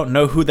 Like, we don't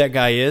know who that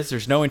guy is.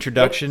 There's no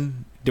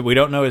introduction. We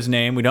don't know his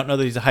name. We don't know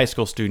that he's a high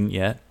school student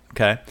yet.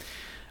 Okay.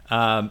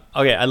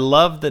 I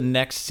love the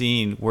next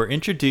scene. We're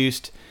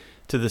introduced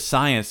to the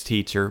science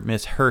teacher,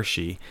 Miss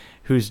Hershey,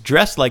 who's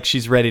dressed like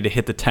she's ready to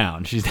hit the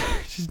town. She's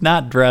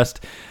not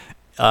dressed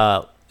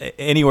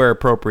anywhere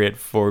appropriate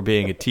for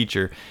being a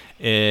teacher.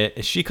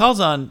 She calls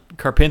on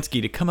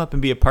Karpinski to come up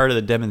and be a part of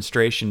the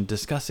demonstration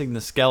discussing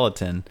the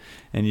skeleton,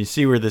 and you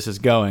see where this is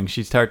going.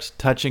 She starts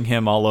touching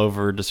him all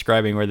over,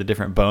 describing where the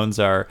different bones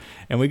are,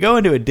 and we go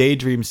into a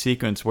daydream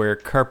sequence where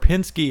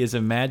Karpinski is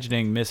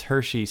imagining Miss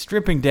Hershey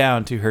stripping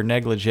down to her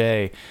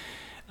negligee,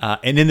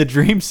 and in the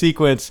dream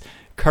sequence,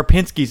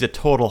 Karpinski's a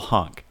total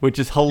hunk, which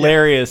is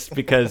hilarious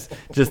because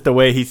just the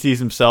way he sees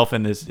himself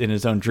in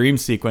his own dream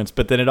sequence.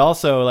 But then it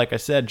also, like I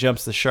said,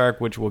 jumps the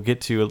shark, which we'll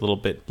get to a little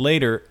bit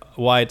later,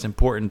 why it's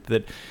important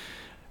that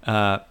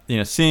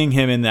seeing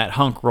him in that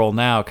hunk role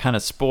now kind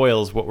of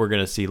spoils what we're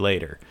going to see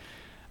later.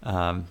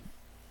 Well,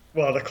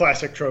 the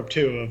classic trope,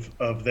 too,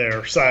 of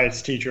their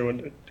science teacher, when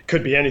it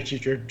could be any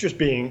teacher, just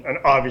being an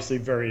obviously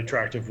very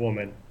attractive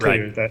woman, too,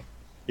 right. That,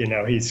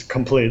 he's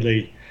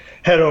completely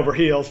head over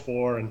heels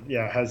for, and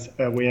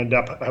we end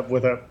up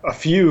with a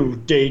few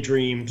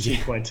daydream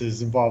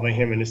sequences involving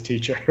him and his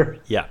teacher.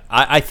 Yeah,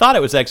 I thought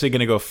it was actually going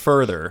to go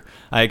further.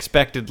 I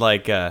expected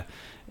for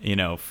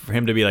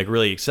him to be like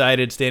really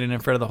excited, standing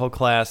in front of the whole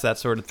class, that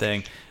sort of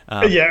thing.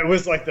 It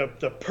was like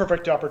the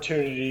perfect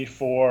opportunity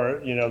for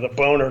the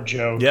boner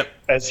joke. Yep.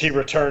 As he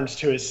returns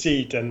to his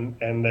seat,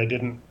 and they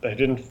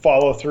didn't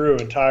follow through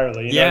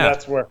entirely.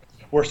 That's where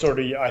sort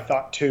of I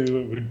thought too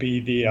it would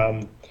be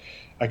the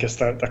I guess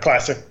the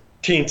classic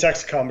teen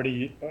sex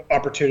comedy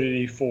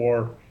opportunity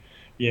for,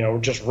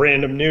 just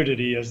random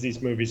nudity, as these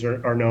movies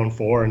are known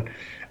for,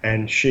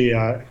 and she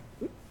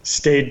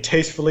stayed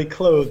tastefully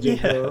clothed in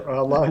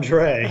her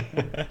lingerie.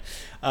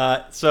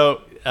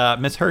 So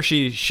Miss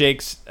Hershey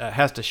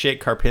has to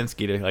shake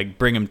Karpinski to like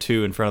bring him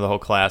to in front of the whole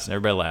class, and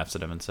everybody laughs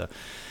at him, and so.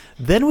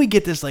 Then we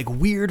get this like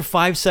weird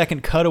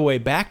 5-second cutaway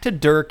back to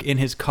Dirk in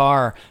his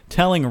car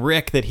telling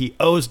Rick that he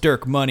owes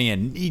Dirk money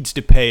and needs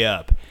to pay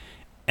up.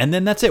 And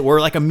then that's it.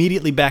 We're like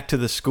immediately back to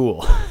the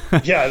school.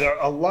 Yeah, there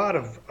are a lot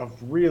of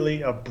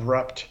really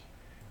abrupt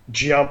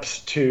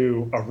jumps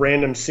to a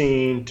random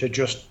scene to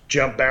just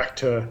jump back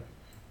to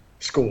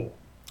school.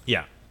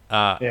 Yeah.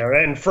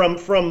 And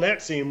from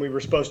that scene, we were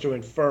supposed to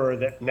infer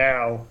that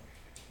now,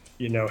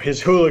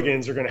 his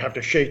hooligans are going to have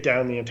to shake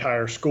down the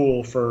entire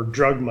school for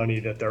drug money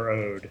that they're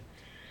owed.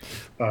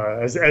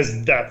 as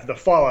that the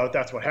fallout,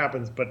 that's what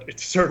happens, but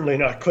it's certainly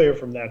not clear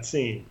from that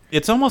scene.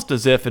 It's almost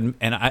as if, and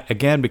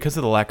again, because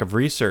of the lack of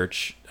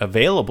research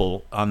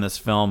available on this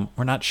film,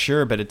 we're not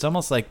sure, but it's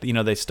almost like,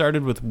 they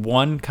started with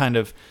one kind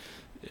of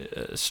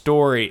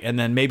story and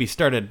then maybe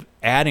started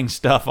adding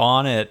stuff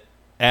on it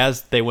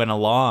as they went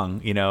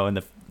along,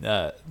 and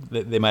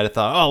they might have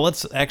thought, oh,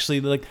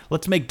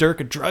 let's make Dirk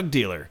a drug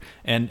dealer,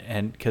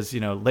 and because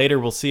later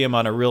we'll see him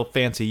on a real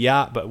fancy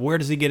yacht, but where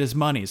does he get his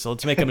money? So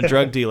let's make him a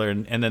drug dealer,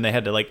 and then they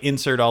had to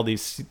insert all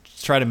these,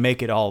 try to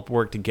make it all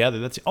work together.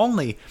 That's the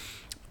only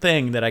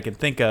thing that I can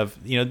think of.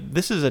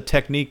 This is a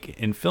technique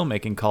in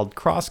filmmaking called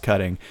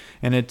cross-cutting,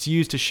 and it's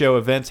used to show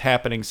events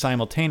happening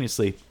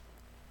simultaneously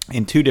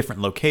in two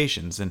different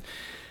locations, and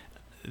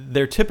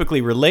they're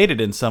typically related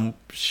in some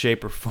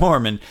shape or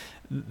form, and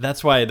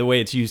that's why the way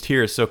it's used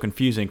here is so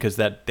confusing, because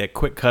that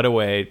quick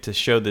cutaway to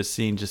show this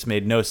scene just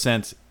made no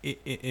sense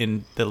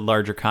in the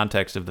larger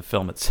context of the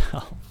film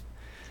itself.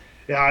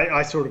 Yeah,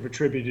 I sort of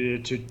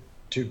attributed it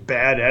to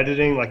bad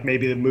editing. Like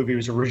maybe the movie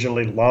was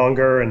originally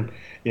longer, and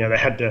they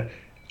had to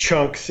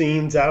chunk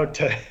scenes out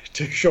to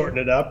shorten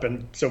it up,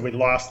 and so we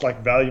lost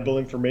valuable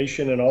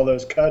information in all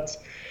those cuts.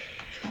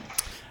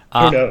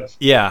 Who knows?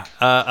 Yeah,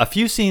 a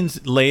few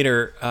scenes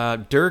later,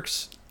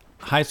 Dirk's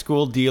high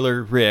school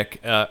dealer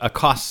Rick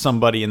accosts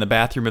somebody in the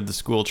bathroom of the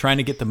school trying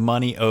to get the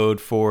money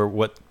owed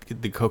for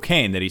the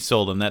cocaine that he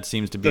sold him. That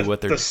seems to be what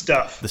they're the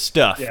stuff. The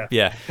stuff,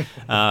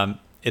 yeah.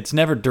 It's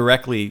never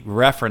directly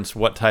referenced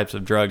what types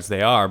of drugs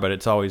they are, but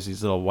it's always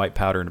these little white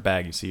powder in a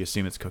bag. So you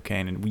assume it's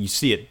cocaine, and you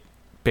see it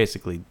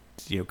basically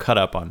cut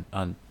up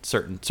on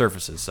certain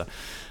surfaces. So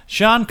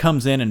Sean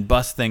comes in and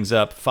busts things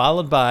up,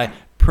 followed by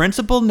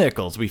Principal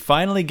Nichols. We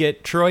finally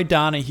get Troy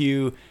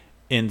Donahue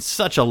in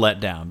such a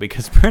letdown,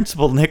 because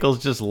Principal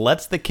Nichols just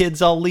lets the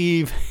kids all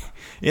leave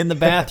in the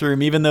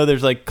bathroom, even though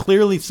there's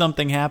clearly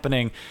something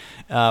happening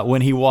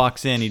when he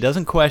walks in. He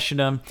doesn't question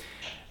them.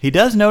 He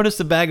does notice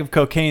the bag of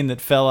cocaine that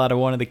fell out of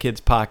one of the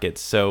kids'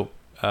 pockets, so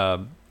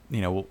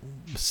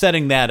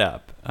setting that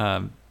up.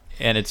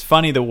 And it's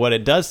funny that what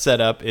it does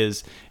set up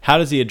is, how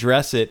does he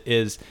address it,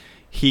 is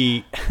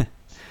he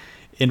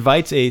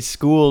invites a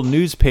school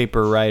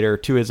newspaper writer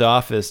to his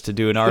office to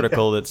do an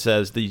article that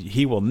says that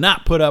he will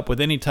not put up with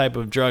any type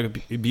of drug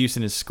abuse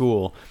in his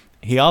school.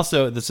 This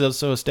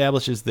also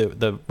establishes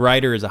the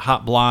writer is a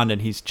hot blonde,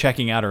 and he's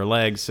checking out her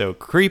legs. So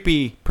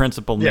creepy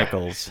Principal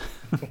Nichols.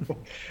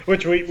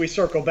 Which we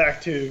circle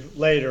back to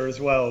later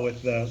as well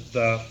with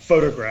the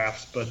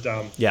photographs. But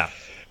yeah,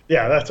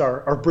 that's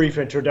our brief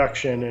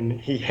introduction, and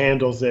he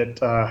handles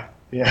it.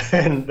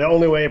 And the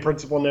only way a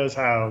principal knows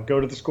how, go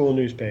to the school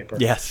newspaper.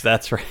 Yes,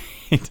 that's right.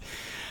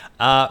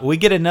 We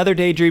get another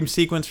daydream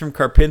sequence from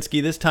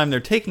Karpinski. This time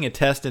they're taking a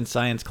test in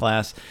science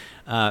class.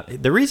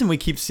 The reason we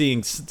keep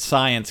seeing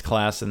science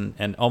class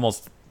and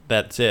almost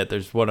that's it,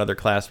 there's one other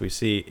class we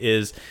see,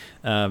 is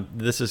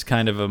this is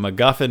kind of a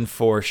MacGuffin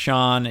for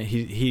Sean.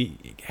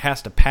 He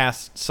has to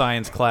pass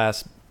science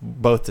class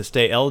both to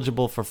stay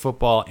eligible for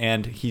football,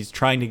 and he's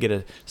trying to get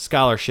a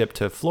scholarship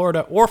to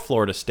Florida or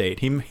Florida State.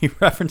 He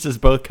references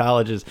both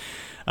colleges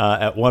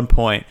at one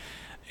point.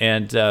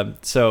 And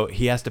so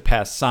he has to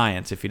pass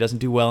science. If he doesn't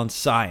do well in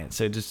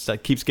science, it just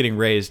keeps getting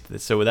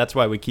raised. So that's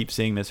why we keep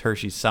seeing this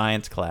Hershey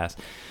science class.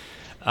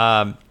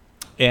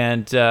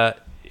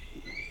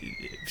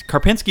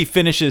 Karpinski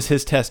finishes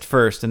his test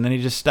first, and then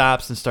he just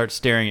stops and starts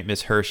staring at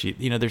Miss Hershey.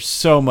 There's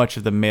so much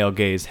of the male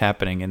gaze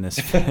happening in this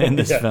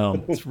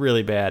film. It's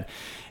really bad.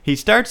 He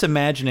starts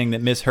imagining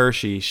that Miss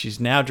Hershey, she's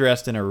now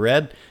dressed in a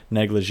red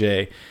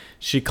negligee.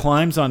 She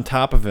climbs on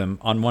top of him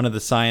on one of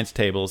the science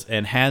tables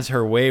and has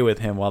her way with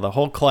him while the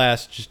whole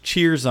class just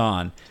cheers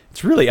on.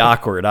 It's really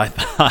awkward, I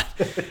thought.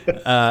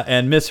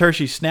 And Miss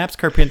Hershey snaps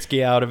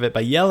Karpinski out of it by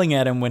yelling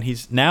at him when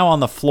he's now on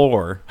the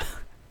floor.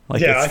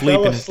 I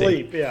fell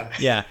asleep,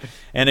 Yeah.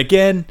 And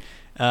again,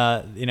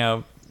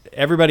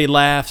 everybody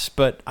laughs,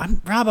 but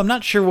I'm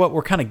not sure what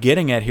we're kind of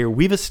getting at here.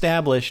 We've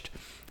established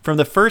from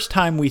the first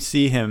time we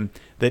see him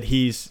that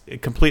he's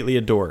completely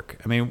a dork.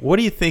 I mean, what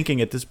are you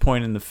thinking at this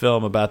point in the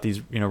film about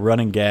these,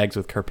 running gags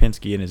with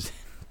Karpinski and his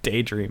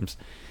daydreams?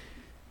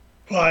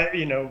 Well,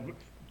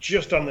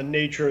 just on the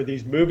nature of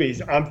these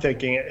movies, I'm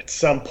thinking at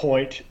some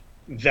point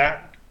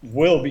that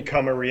will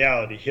become a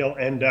reality. He'll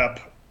end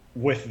up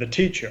with the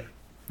teacher.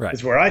 Right.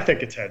 Is where I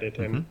think it's headed.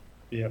 And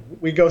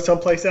we go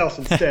someplace else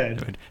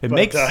instead.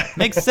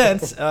 Makes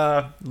sense.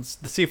 Let's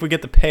see if we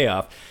get the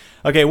payoff.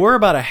 Okay, we're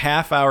about a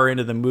half hour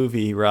into the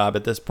movie, Rob,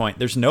 at this point.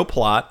 There's no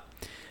plot.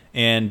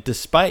 And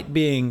despite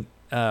being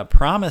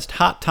promised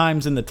hot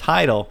times in the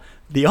title,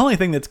 the only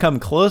thing that's come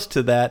close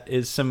to that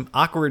is some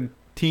awkward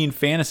teen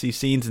fantasy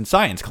scenes in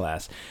science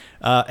class.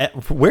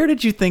 Where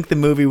did you think the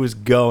movie was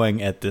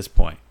going at this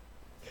point?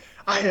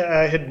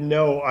 I had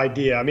no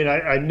idea. I mean,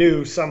 I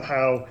knew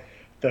somehow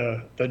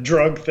the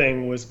drug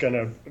thing was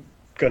gonna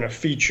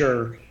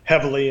feature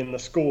heavily in the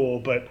school,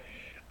 but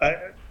I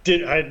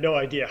had no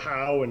idea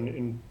how and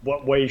in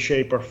what way,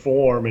 shape, or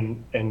form,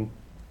 and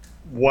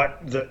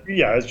what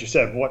as you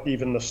said, what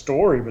even the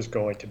story was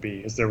going to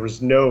be, as there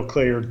was no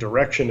clear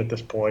direction at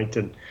this point.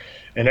 And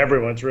and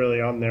everyone's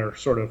really on their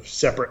sort of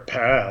separate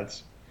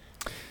paths.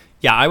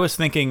 Yeah, I was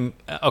thinking,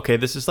 okay,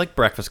 this is like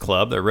Breakfast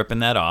Club. They're ripping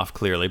that off,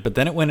 clearly. But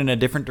then it went in a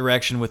different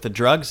direction with the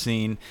drug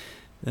scene.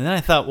 And then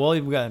I thought, well,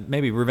 you've got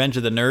maybe Revenge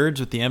of the Nerds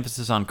with the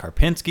emphasis on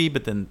Karpinski,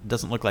 but then it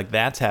doesn't look like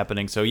that's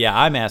happening. So, yeah,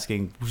 I'm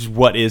asking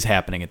what is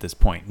happening at this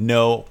point.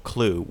 No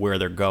clue where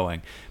they're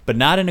going, but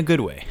not in a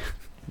good way.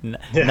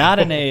 Not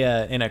in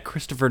a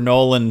Christopher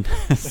Nolan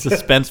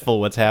suspenseful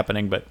what's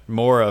happening, but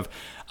more of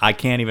I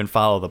can't even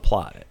follow the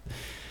plot.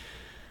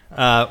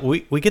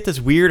 We get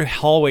this weird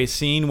hallway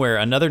scene where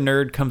another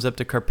nerd comes up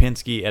to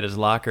Karpinski at his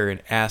locker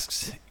and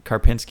asks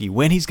Karpinski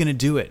when he's going to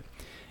do it.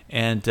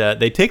 And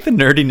they take the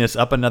nerdiness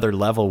up another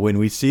level when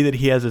we see that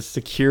he has a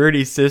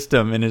security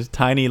system in his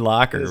tiny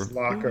locker. His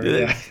locker,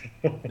 yeah.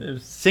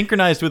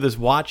 Synchronized with his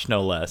watch,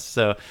 no less.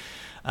 So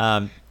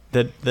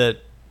the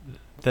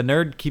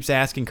nerd keeps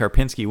asking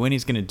Karpinski when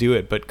he's going to do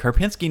it, but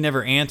Karpinski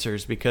never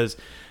answers because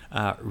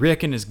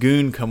Rick and his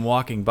goon come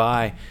walking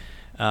by.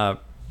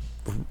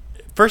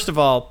 First of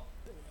all,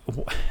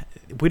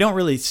 we don't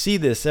really see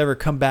this ever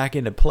come back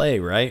into play,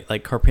 right?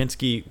 Like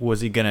Karpinski,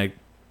 was he going to,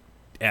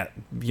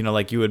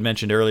 like you had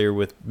mentioned earlier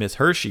with Miss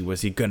Hershey,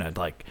 was he going to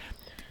like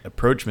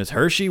approach Miss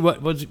Hershey?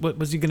 What was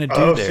he going to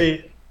do there?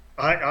 See,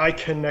 I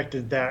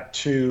connected that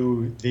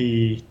to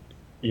the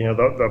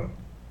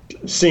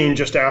scene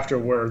just after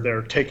where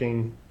they're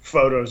taking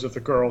photos of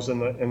the girls in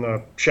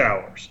the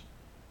showers.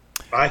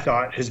 I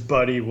thought his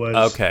buddy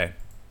was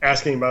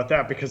asking about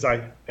that because I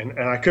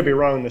could be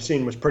wrong. The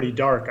scene was pretty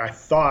dark. I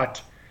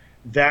thought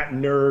that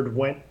nerd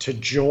went to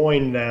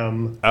join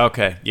them.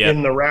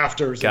 In the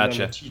rafters. Gotcha. And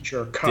then the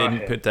teacher caught him.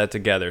 Didn't put that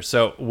together.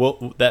 So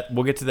we'll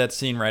get to that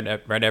scene right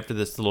after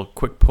this little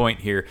quick point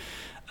here.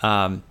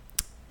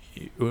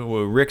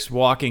 Rick's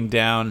walking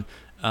down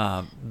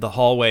the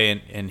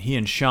hallway, and he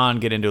and Sean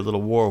get into a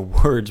little war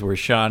of words where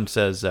Sean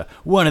says,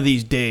 "One of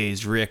these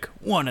days, Rick.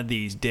 One of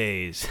these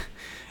days."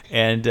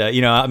 And,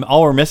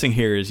 all we're missing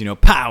here is,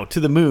 pow, to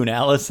the moon,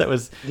 Alice. That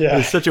was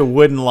such a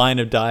wooden line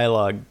of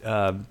dialogue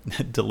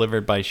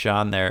delivered by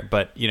Sean there.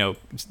 But,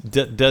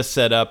 does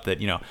set up that,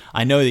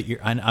 I know that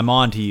I'm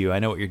on to you. I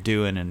know what you're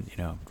doing, and,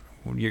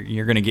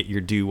 you're going to get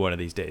your due one of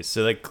these days.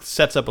 So that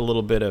sets up a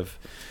little bit of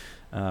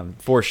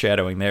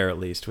foreshadowing there, at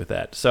least, with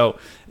that. So,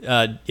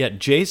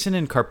 Jason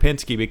and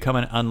Karpinski become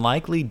an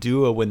unlikely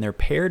duo when they're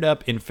paired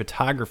up in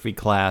photography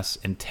class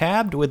and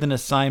tabbed with an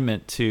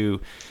assignment to...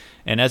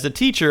 And as a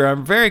teacher,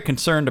 I'm very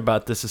concerned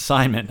about this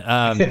assignment.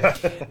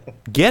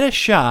 Get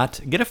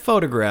a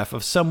photograph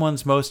of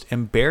someone's most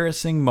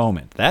embarrassing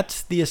moment.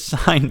 That's the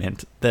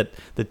assignment that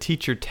the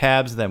teacher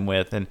tabs them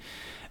with. And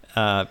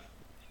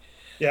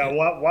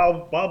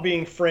while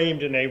being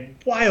framed in a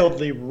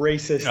wildly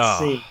racist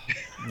scene.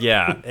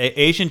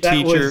 Asian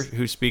teacher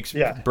who speaks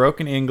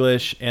broken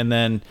English and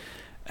then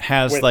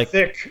has with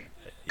thick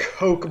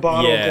Coke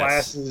bottle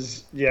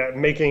glasses,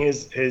 making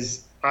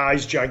his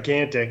eyes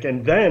gigantic,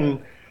 and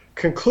then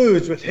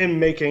concludes with him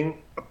making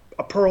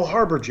a Pearl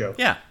Harbor joke.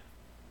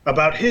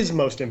 About his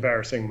most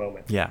embarrassing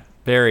moment.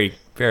 Very,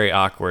 very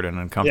awkward and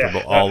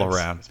uncomfortable all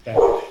around.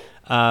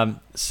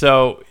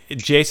 So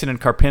Jason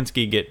and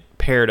Karpinski get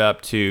paired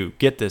up to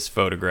get this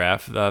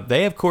photograph.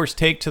 They, of course,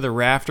 take to the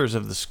rafters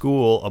of the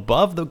school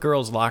above the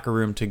girls' locker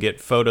room to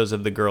get photos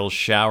of the girls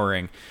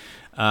showering.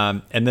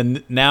 And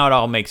then now it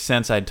all makes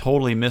sense. I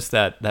totally missed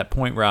that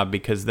point, Rob,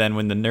 because then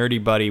when the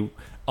nerdy buddy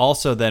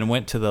also then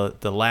went to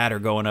the ladder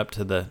going up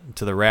to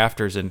the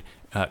rafters, and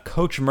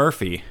Coach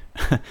Murphy,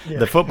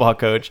 the football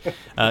coach,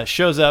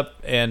 shows up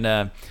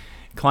and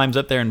climbs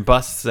up there and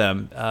busts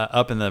them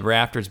up in the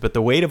rafters. But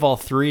the weight of all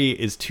three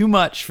is too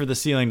much for the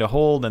ceiling to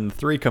hold, and the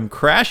three come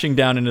crashing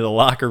down into the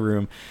locker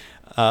room.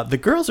 The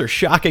girls are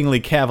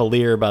shockingly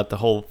cavalier about the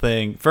whole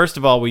thing. First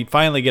of all, we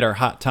finally get our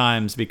hot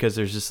times because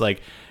there's just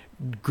like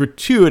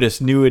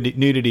gratuitous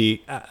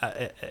nudity.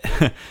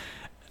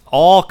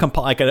 All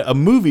like a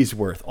movie's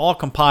worth, all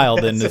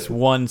compiled in this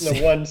one scene.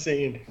 The one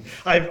scene.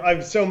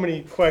 I've so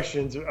many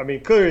questions. I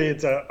mean, clearly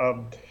it's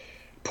a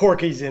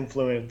Porky's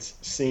influence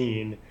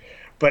scene,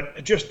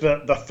 but just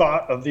the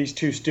thought of these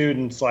two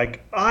students,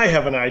 like, I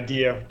have an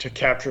idea to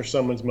capture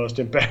someone's most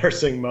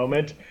embarrassing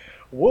moment.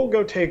 We'll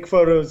go take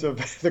photos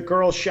of the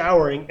girls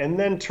showering and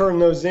then turn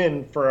those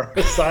in for our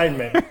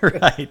assignment.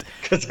 Right.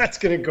 Because that's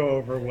going to go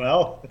over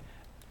well.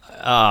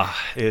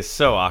 It's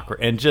so awkward.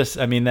 And just,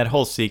 I mean, that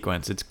whole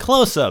sequence, it's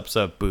close-ups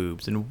of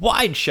boobs and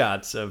wide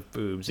shots of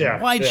boobs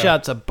and wide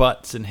shots of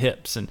butts and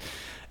hips. And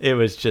it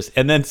was just,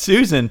 and then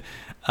Susan,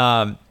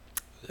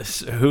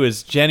 who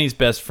is Jenny's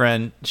best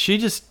friend, she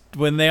just,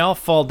 when they all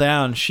fall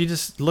down, she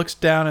just looks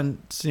down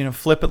and,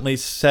 flippantly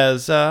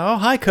says, "Oh,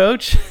 hi,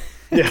 Coach."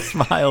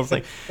 Smiles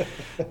like,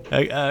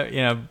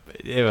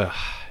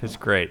 it's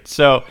great.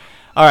 So,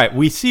 all right,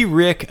 we see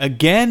Rick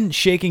again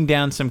shaking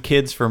down some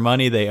kids for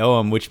money they owe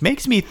him, which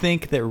makes me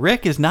think that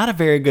Rick is not a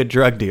very good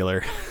drug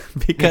dealer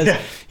because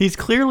he's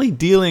clearly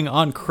dealing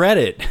on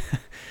credit.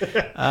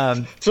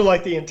 So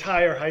like the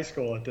entire high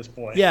school at this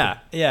point. Yeah,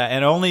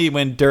 and only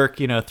when Dirk,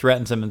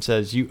 threatens him and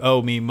says, "You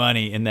owe me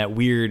money," in that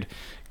weird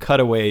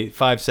cutaway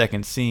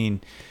 5-second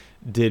scene,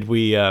 did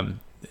we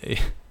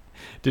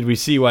did we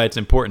see why it's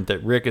important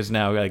that Rick is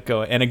now like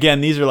going? And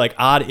again, these are like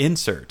odd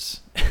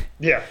inserts.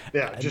 Yeah,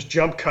 just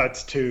jump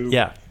cuts to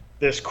Yeah.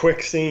 this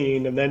quick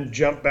scene and then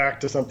jump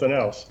back to something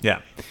else. Yeah.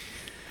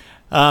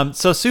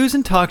 So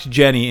Susan talks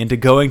Jenny into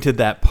going to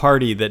that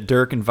party that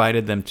Dirk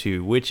invited them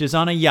to, which is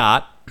on a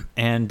yacht.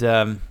 And,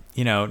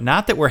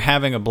 not that we're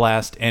having a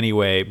blast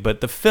anyway,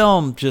 but the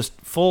film just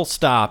full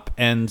stop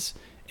ends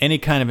any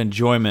kind of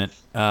enjoyment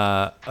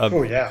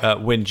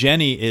when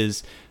Jenny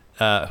is,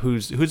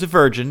 who's a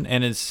virgin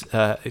and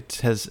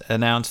has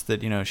announced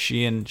that,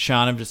 she and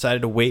Sean have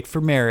decided to wait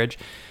for marriage.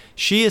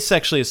 She is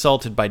sexually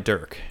assaulted by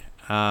Dirk.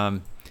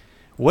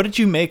 What did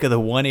you make of the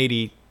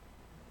 180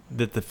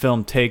 that the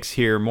film takes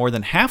here, more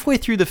than halfway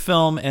through the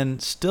film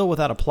and still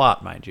without a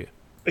plot, mind you?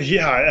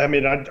 Yeah, I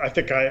mean, I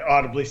think I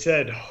audibly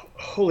said,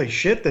 holy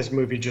shit, this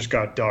movie just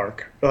got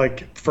dark.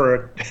 Like,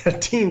 for a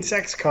teen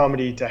sex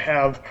comedy to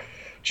have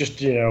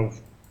just,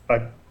 it's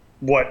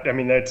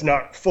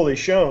not fully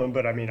shown,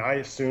 but I mean, I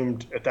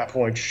assumed at that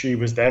point she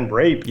was then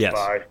raped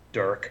by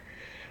Dirk.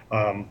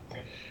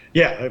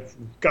 It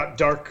got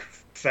dark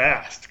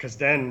fast, because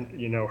then,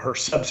 her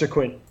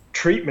subsequent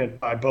treatment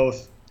by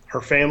both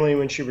her family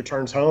when she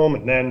returns home,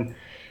 and then,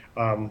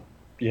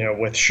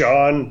 with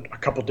Sean a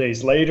couple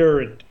days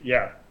later,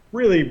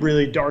 really,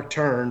 really dark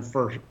turn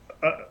for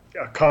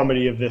a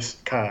comedy of this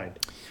kind.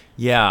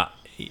 Yeah,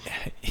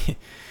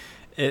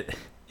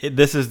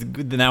 this is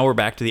now we're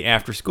back to the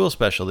after school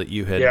special that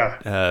you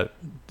had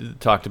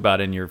talked about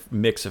in your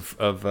mix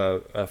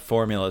of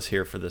formulas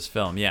here for this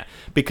film. Yeah,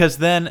 because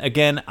then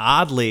again,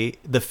 oddly,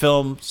 the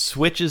film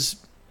switches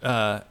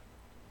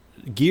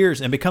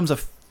gears and becomes a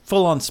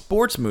full-on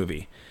sports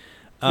movie.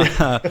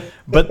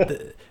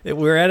 But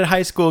we're at a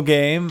high school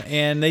game,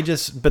 and they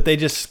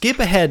just skip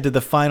ahead to the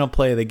final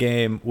play of the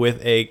game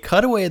with a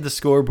cutaway of the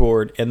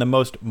scoreboard and the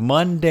most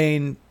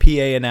mundane PA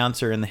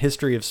announcer in the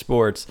history of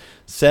sports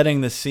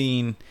setting the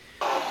scene.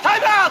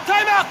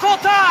 Timeout, call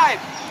time!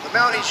 The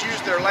Mounties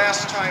used their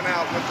last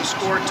timeout with the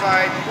score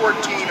tied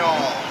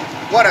 14-all.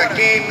 What a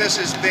game this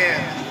has been.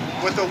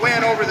 With the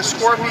win over the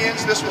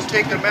Scorpions, this will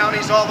take the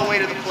Mounties all the way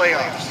to the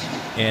playoffs.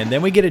 And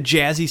then we get a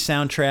jazzy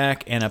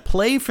soundtrack and a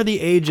play for the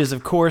ages,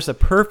 of course, a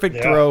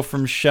perfect throw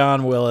from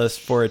Sean Willis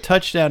for a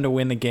touchdown to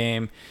win the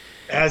game.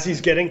 As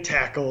he's getting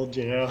tackled,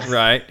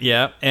 Right,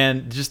 yeah.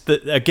 And just,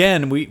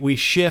 again, we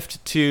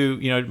shift to,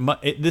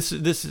 this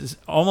is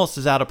almost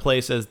as out of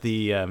place as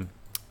the,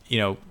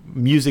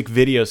 music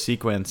video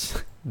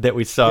sequence that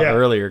we saw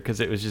earlier, because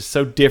it was just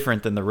so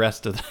different than the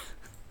rest of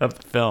the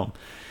film.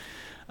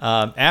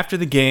 After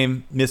the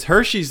game, Miss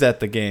Hershey's at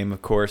the game,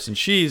 of course, and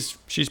she's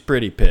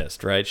pretty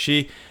pissed, right?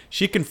 She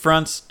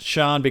confronts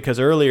Sean because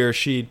earlier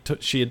she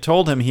had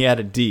told him he had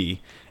a D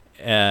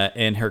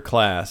in her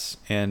class,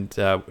 and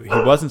he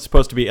wasn't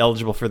supposed to be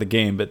eligible for the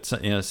game, but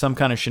some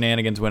kind of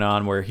shenanigans went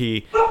on where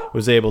he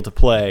was able to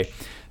play.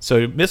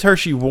 So Miss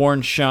Hershey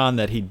warned Sean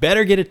that he'd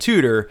better get a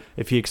tutor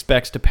if he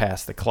expects to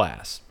pass the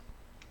class.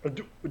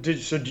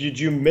 Did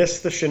you miss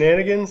the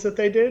shenanigans that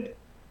they did?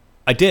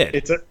 I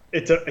did.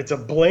 It's a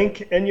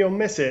blink and you'll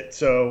miss it.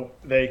 So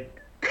they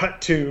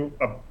cut to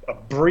a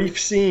brief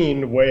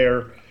scene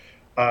where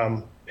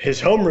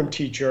his homeroom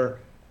teacher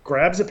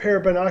grabs a pair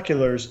of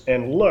binoculars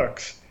and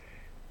looks,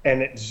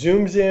 and it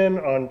zooms in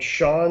on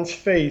Sean's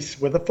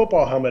face with a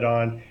football helmet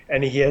on,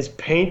 and he has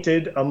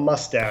painted a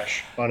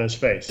mustache on his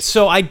face.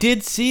 So I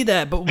did see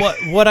that, but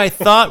what I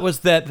thought was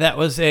that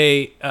was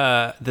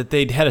that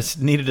they'd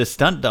needed a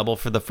stunt double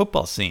for the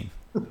football scene.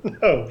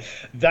 No,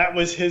 that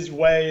was his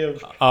way of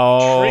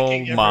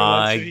tricking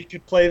everyone so he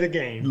could play the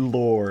game.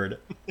 Lord.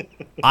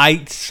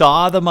 I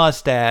saw the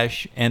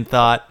mustache and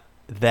thought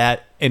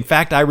that, in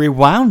fact, I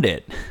rewound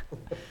it.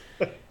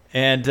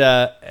 And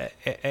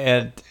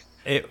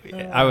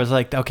I was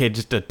like, okay,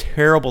 just a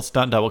terrible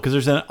stunt double, because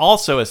there's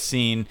also a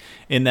scene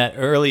in that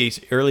early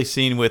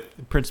scene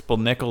with Principal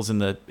Nichols in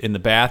the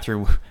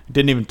bathroom.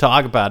 Didn't even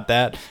talk about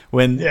that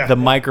when the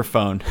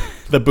microphone,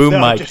 the boom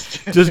mic,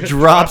 just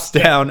drops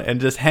down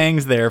and just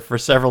hangs there for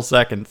several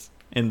seconds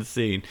in the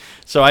scene.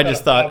 So I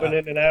just thought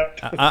in and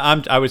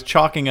out. I was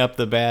chalking up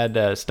the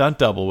bad stunt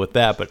double with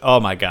that, but oh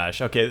my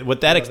gosh, okay,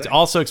 what that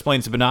also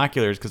explains the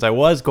binoculars, because I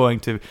was going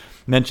to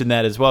mention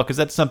that as well, because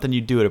that's something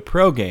you do at a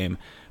pro game.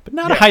 But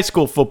not a high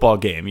school football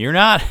game. You're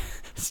not.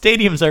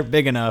 Stadiums aren't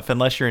big enough,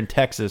 unless you're in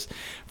Texas,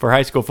 for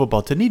high school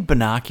football to need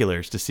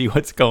binoculars to see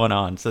what's going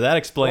on. So that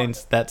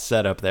explains that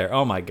setup there.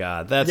 Oh my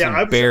God, that's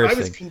embarrassing.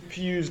 I was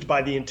confused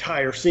by the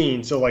entire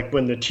scene. So like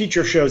when the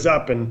teacher shows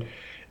up and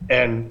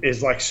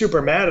is like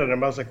super mad at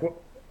him, I was like,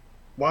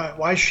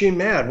 why is she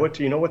mad?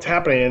 What's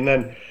happening? And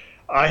then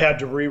I had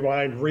to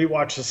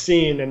rewatch the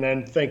scene, and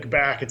then think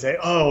back and say,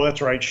 oh,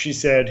 that's right. She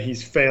said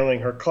he's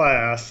failing her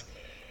class.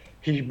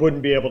 He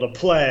wouldn't be able to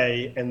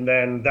play, and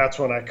then that's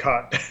when I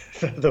caught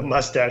the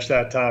mustache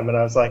that time, and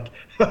I was like,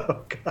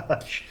 oh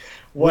gosh,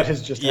 what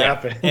has just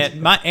happened?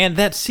 And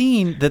that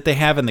scene that they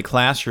have in the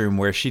classroom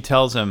where she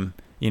tells him,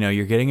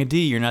 you're getting a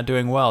D, you're not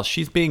doing well.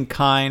 She's being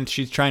kind,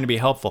 she's trying to be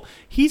helpful.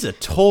 He's a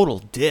total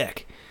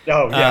dick.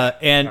 Oh, yeah.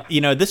 And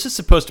this is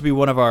supposed to be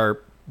one of our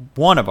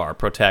one of our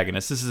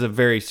protagonists. This is a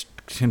very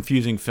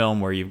confusing film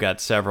where you've got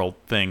several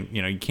things.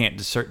 You can't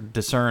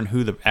discern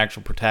who the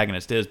actual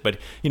protagonist is, but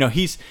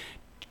he's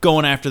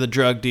going after the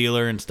drug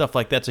dealer and stuff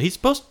like that. So he's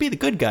supposed to be the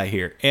good guy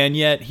here, and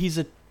yet he's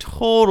a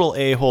total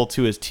a-hole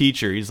to his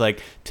teacher. He's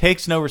like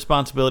takes no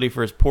responsibility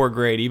for his poor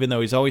grade, even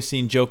though he's always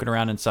seen joking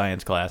around in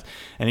science class.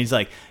 And he's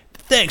like,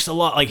 "Thanks a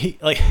lot."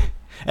 Like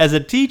as a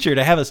teacher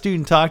to have a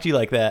student talk to you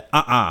like that,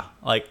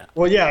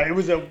 Well, yeah, it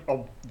was a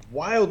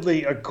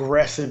wildly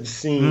aggressive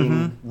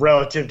scene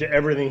relative to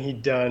everything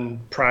he'd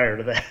done prior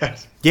to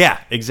that. Yeah,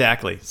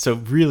 exactly. So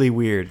really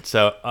weird.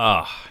 So,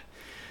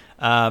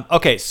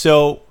 okay,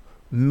 so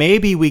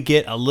maybe we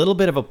get a little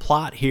bit of a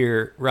plot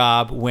here,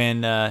 Rob,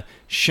 when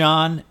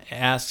Sean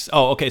asks...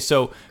 Oh, okay,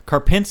 so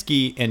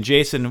Karpinski and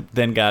Jason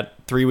then got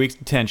 3 weeks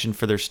detention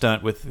for their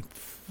stunt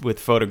with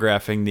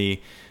photographing the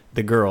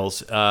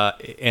girls.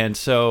 And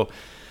so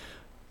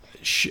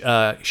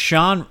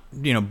Sean,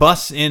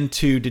 busts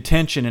into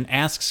detention and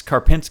asks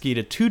Karpinski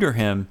to tutor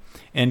him.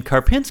 And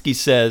Karpinski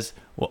says,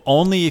 well,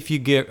 only if you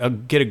get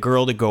a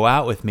girl to go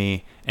out with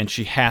me, and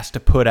she has to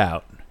put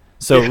out.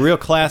 So real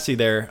classy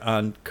there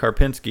on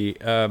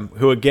Karpinski,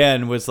 who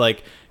again was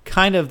like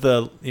kind of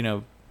the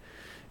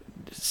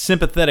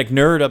sympathetic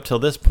nerd up till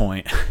this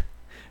point,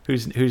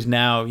 who's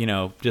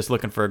now just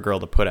looking for a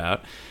girl to put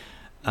out.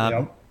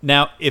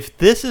 Now, if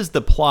this is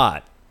the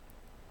plot,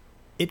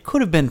 it could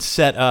have been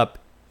set up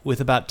with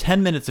about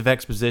 10 minutes of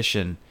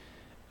exposition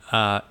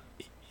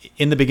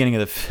in the beginning of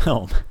the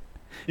film.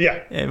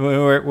 Yeah,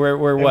 we're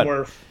what?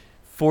 We're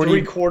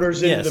 40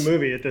 3/4 into the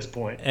movie at this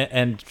point.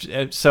 And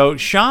so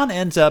Sean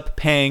ends up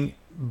paying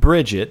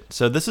Bridget.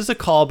 So this is a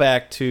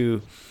callback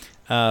to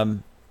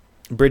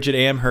Bridget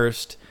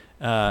Amherst.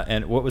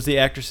 And what was the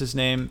actress's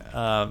name?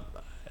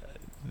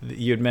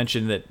 You had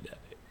mentioned that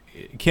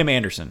Kim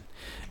Anderson.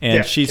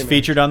 And she's Kim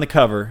featured Anderson on the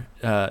cover,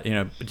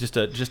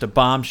 just a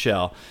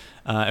bombshell.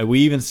 And we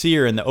even see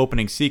her in the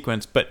opening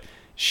sequence, but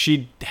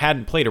she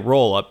hadn't played a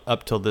role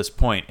up till this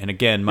point. And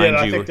again, mind you,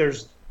 I think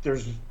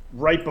there's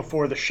right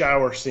before the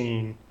shower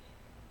scene,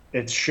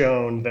 it's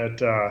shown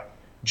that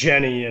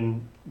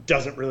Jenny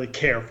doesn't really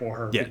care for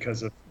her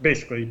because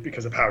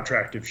of how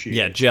attractive she is.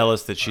 Yeah,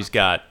 jealous that she's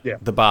got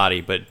the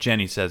body, but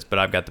Jenny says, "But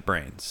I've got the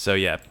brains." So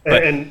yeah,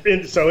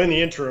 so in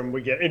the interim,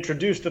 we get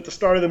introduced at the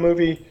start of the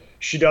movie.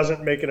 She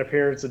doesn't make an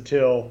appearance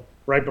until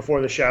right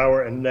before the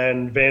shower, and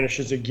then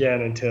vanishes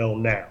again until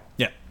now.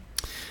 Yeah.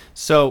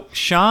 So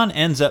Sean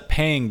ends up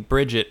paying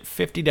Bridget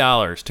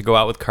 $50 to go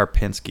out with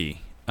Karpinski.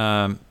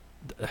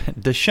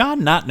 Does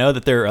Sean not know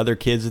that there are other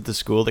kids at the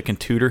school that can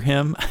tutor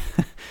him?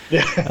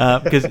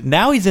 Because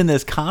now he's in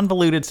this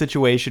convoluted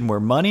situation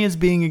where money is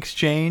being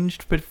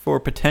exchanged for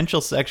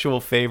potential sexual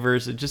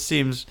favors. It just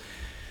seems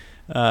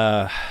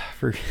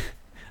for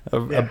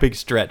a big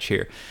stretch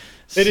here.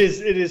 It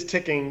is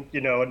ticking,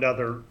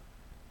 another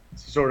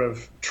sort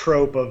of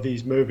trope of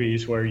these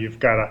movies where you've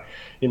got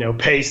to,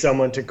 pay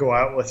someone to go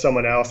out with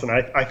someone else. And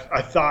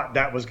I thought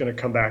that was going to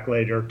come back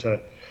later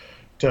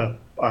to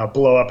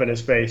blow up in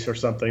his face or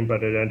something,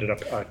 but it ended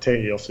up,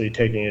 you'll see,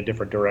 taking a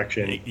different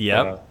direction.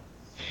 Yep.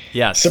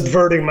 Yes.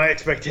 Subverting my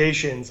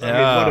expectations. I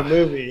mean, what a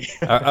movie.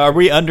 Are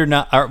we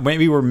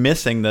maybe we're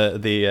missing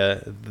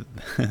the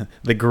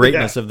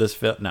greatness of this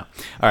film? No.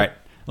 All right.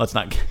 Let's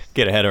not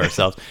get ahead of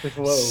ourselves.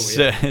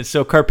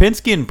 So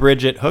Karpinski and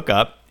Bridget hook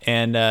up,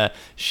 and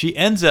she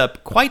ends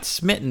up quite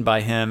smitten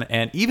by him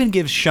and even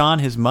gives Sean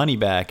his money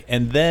back.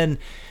 And then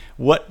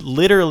what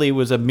literally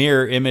was a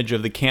mirror image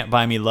of the Can't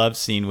Buy Me Love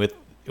scene with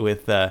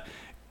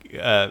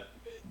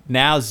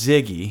now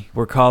Ziggy.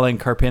 We're calling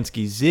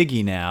Karpinski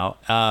Ziggy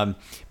now.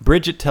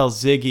 Bridget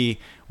tells Ziggy,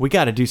 we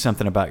got to do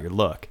something about your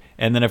look.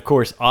 And then, of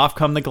course, off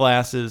come the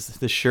glasses,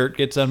 the shirt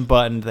gets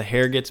unbuttoned, the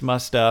hair gets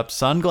mussed up,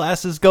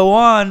 sunglasses go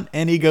on,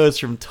 and he goes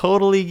from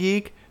totally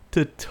geek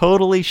to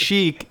totally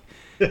chic.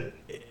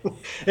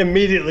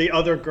 Immediately,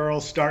 other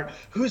girls start,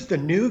 who's the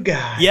new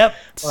guy? Yep.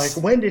 Like,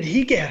 when did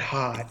he get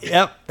hot?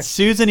 Yep.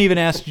 Susan even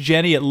asked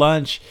Jenny at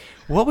lunch,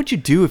 what would you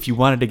do if you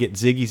wanted to get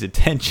Ziggy's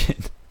attention?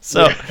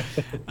 So,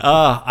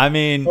 I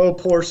mean... Oh,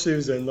 poor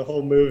Susan, the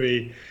whole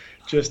movie,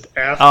 just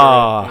after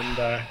it,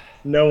 and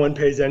no one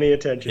pays any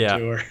attention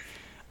to her.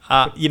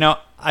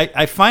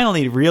 I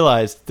finally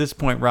realized at this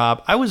point,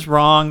 Rob, I was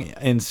wrong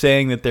in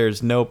saying that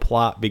there's no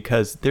plot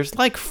because there's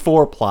like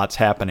 4 plots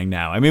happening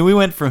now. I mean, we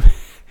went from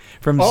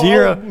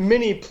zero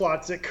mini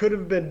plots that could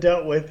have been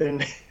dealt with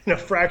in a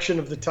fraction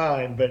of the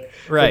time, but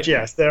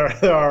yes, there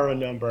are a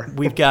number.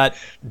 We've got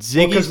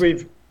Ziggy.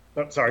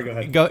 Because sorry, go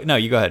ahead. No,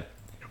 you go ahead.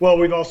 Well,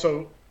 we've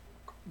also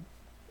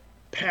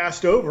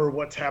passed over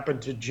what's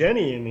happened to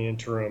Jenny in the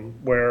interim,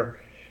 where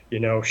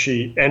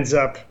she ends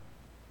up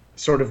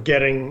sort of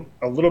getting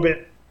a little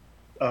bit,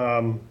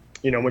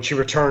 when she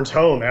returns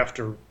home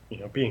after,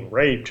 being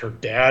raped, her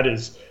dad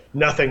is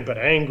nothing but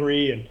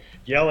angry and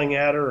yelling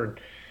at her. And,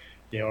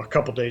 a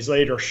couple days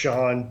later,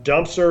 Sean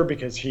dumps her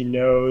because he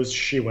knows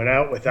she went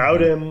out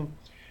without him.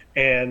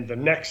 And the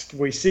next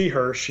we see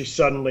her, she's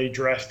suddenly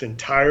dressed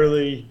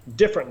entirely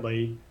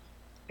differently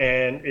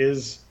and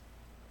is,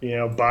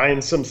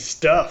 buying some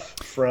stuff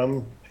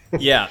from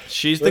Yeah,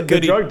 she's the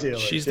goody drug dealer.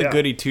 She's the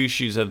goody two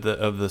shoes of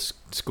the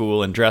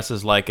school, and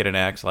dresses like it and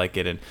acts like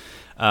it. And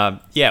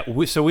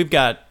so we've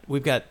got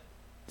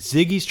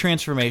Ziggy's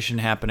transformation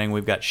happening.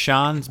 We've got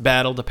Sean's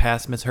battle to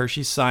pass Miss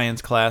Hershey's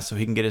science class so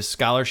he can get his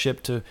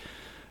scholarship to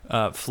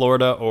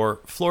Florida or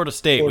Florida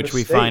State, which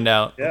we find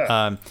out.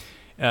 Yeah.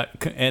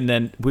 And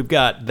then we've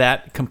got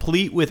that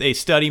complete with a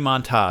study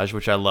montage,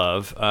 which I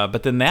love.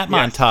 But then that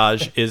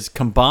montage is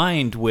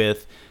combined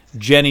with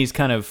Jenny's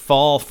kind of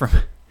fall from,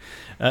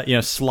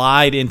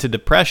 slide into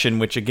depression,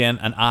 which again,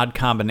 an odd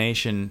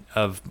combination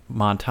of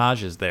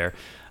montages there.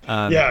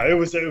 It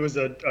was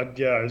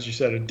as you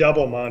said, a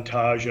double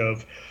montage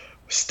of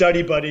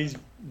study buddies,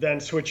 then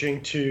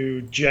switching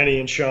to Jenny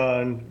and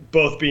Sean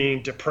both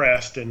being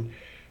depressed, and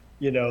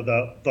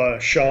the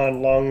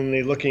Sean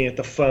longingly looking at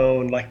the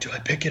phone, like, do I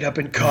pick it up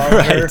and call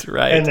her?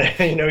 Right. And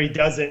then, he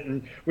doesn't,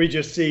 and we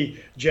just see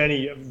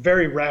Jenny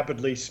very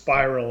rapidly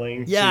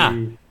spiraling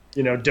to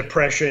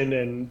depression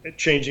and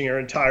changing her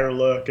entire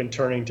look and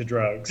turning to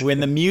drugs. When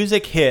the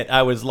music hit,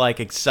 I was like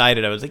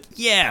excited. I was like,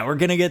 yeah, we're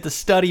going to get the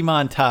study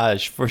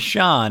montage for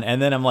Sean.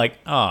 And then I'm like,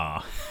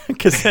 oh,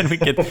 because then we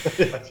get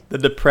the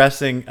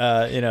depressing,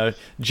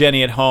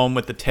 Jenny at home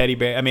with the teddy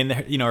bear. I mean,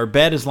 her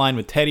bed is lined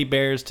with teddy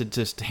bears to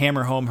just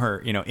hammer home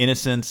her,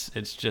 innocence.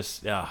 It's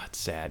just, it's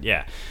sad.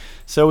 Yeah.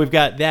 So we've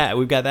got that.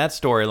 We've got that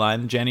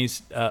storyline,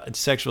 Jenny's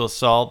sexual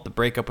assault, the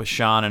breakup with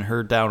Sean, and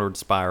her downward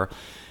spiral.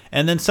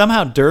 And then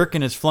somehow Dirk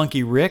and his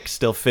flunky Rick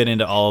still fit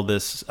into all of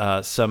this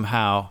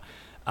somehow.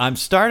 I'm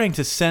starting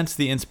to sense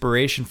the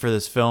inspiration for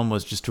this film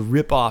was just to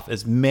rip off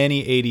as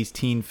many 80s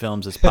teen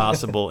films as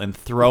possible and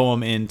throw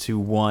them into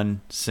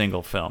one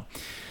single film.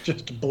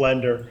 Just a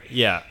blender.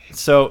 Yeah.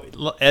 So,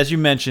 as you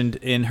mentioned,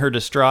 in her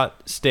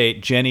distraught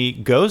state, Jenny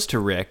goes to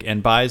Rick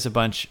and buys a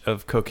bunch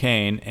of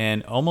cocaine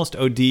and almost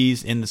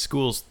ODs in the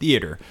school's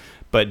theater.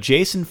 But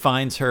Jason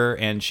finds her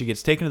and she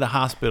gets taken to the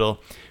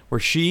hospital where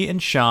she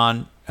and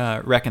Sean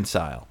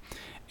reconcile.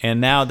 And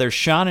now there's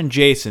Sean and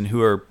Jason,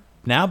 who are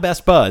now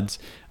best buds.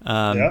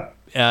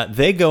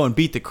 They go and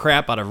beat the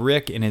crap out of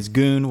Rick and his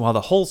goon while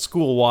the whole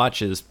school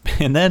watches.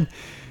 And then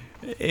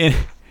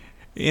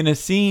in a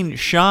scene,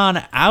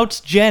 Sean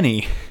outs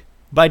Jenny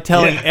by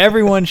telling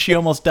everyone she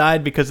almost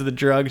died because of the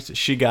drugs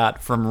she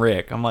got from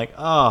Rick. I'm like,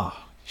 oh,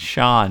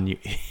 Sean, you...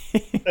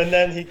 And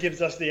then he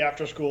gives us the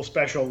after-school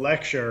special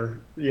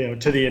lecture,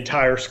 to the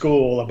entire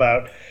school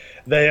about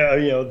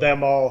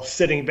them all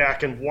sitting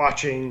back and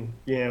watching,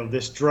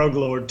 this drug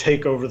lord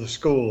take over the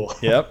school.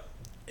 Yep.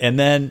 And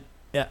then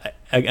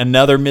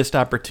another missed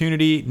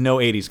opportunity. No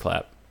 80s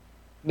clap.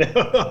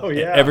 No,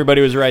 yeah.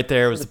 Everybody was right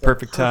there. It was the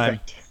perfect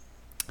time.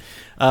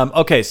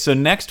 Okay, so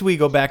next we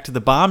go back to the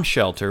bomb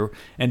shelter,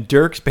 and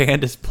Dirk's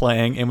band is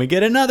playing, and we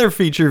get another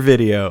feature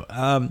video.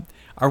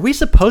 Are we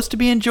supposed to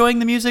be enjoying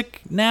the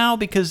music now?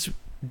 Because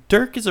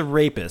Dirk is a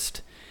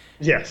rapist.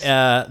 Yes.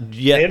 And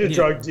a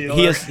drug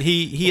dealer.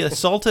 He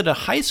assaulted a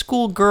high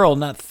school girl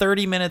not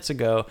 30 minutes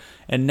ago,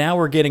 and now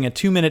we're getting a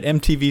 2-minute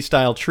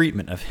MTV-style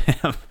treatment of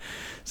him.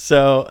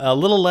 So a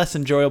little less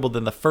enjoyable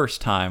than the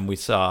first time we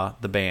saw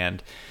the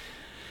band.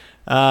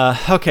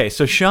 Okay,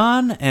 so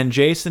Sean and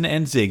Jason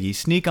and Ziggy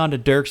sneak onto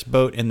Dirk's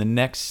boat in the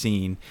next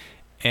scene.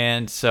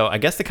 And so I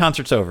guess the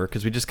concert's over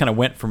because we just kind of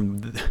went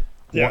from...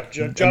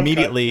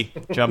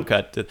 jump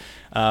cut to,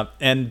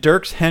 and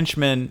Dirk's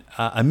henchman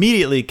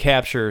immediately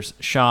captures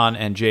Sean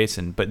and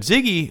Jason, but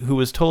Ziggy, who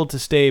was told to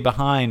stay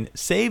behind,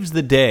 saves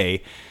the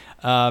day.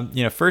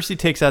 First he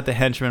takes out the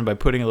henchman by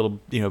putting a little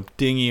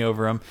dinghy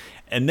over him,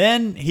 and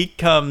then he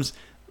comes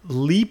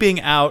leaping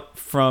out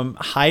from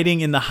hiding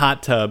in the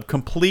hot tub,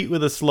 complete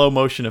with a slow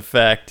motion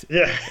effect.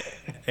 Yeah,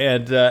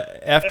 and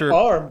after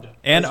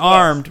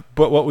armed,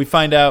 but what we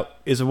find out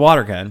is a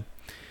water gun.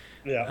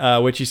 Yeah.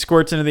 Which he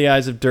squirts into the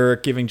eyes of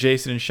Dirk, giving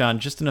Jason and Sean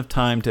just enough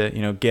time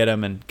to, get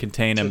him and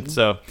contain him.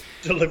 So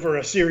deliver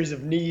a series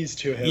of knees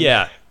to him.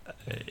 Yeah.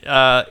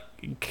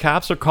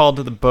 Cops are called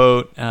to the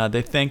boat.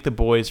 They thank the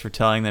boys for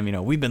telling them,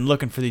 we've been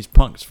looking for these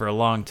punks for a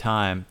long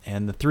time.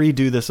 And the three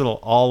do this little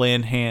all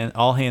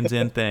hands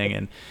in thing.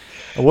 And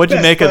what'd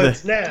you make of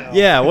this?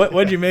 Yeah.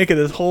 What'd you make of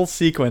this whole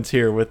sequence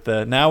here with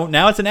the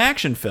now it's an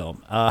action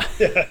film.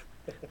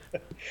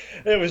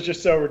 It was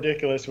just so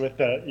ridiculous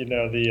with I'm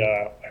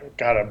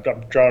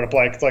drawing a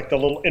blank. It's like the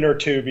little inner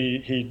tube.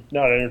 The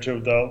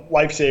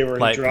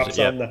lifesaver he drops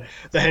on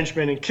the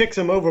henchman and kicks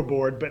him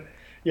overboard. But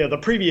the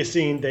previous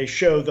scene, they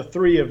show the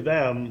three of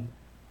them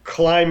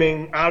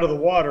climbing out of the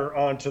water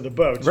onto the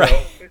boat. So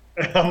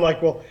I'm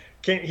like, well,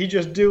 can't he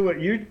just do what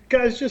you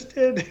guys just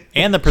did?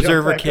 And the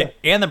preserver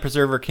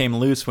came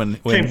loose when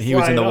he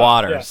was in the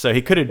water, so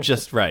he could have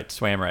just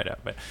swam right up.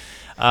 But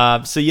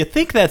so you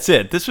think that's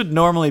it. This would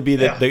normally be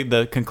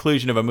the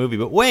conclusion of a movie.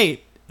 But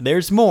wait,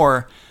 there's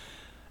more.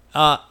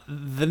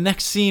 The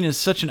next scene is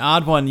such an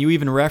odd one. You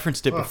even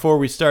referenced it before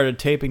we started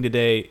taping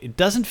today. It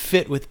doesn't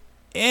fit with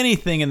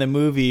anything in the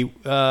movie. We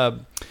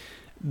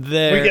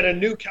get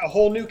a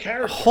whole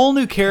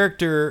new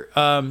character.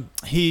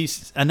 He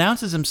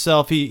announces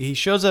himself. He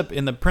shows up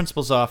in the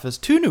principal's office.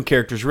 Two new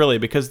characters, really,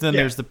 because then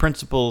there's the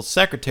principal's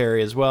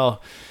secretary as well.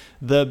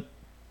 The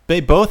They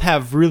both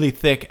have really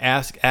thick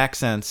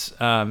accents.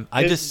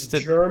 He's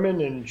German,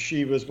 and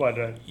she was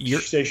you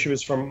say she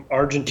was from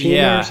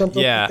Argentina or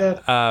something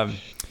like that?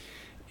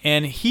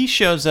 And he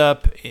shows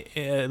up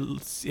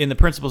in the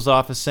principal's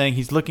office saying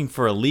he's looking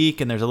for a leak,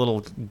 and there's a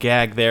little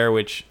gag there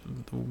which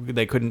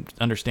they couldn't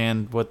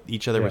understand what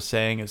each other was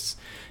saying.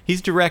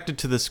 He's directed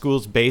to the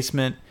school's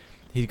basement.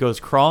 He goes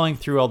crawling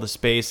through all the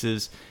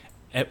spaces.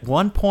 At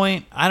one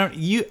point,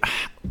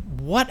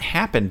 what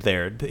happened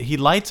there? He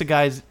lights a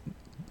guy's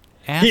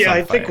ass on fire.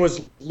 I think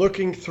was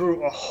looking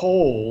through a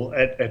hole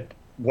at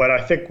what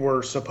I think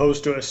we're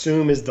supposed to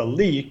assume is the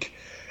leak,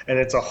 and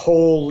it's a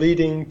hole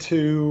leading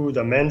to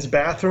the men's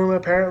bathroom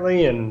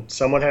apparently, and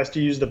someone has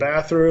to use the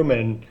bathroom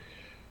and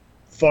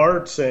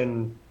farts,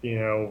 and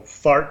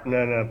fart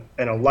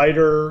and a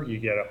lighter, you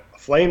get a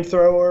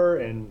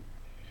flamethrower, and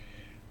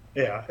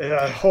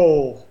a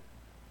whole.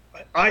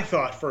 I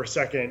thought for a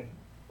second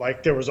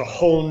like there was a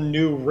whole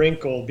new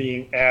wrinkle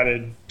being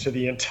added to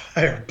the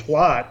entire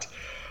plot,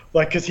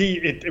 because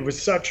it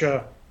was such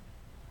a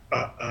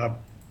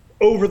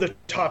over the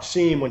top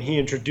scene when he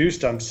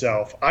introduced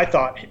himself. I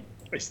thought,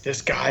 is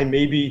this guy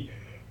maybe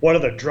one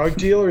of the drug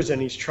dealers,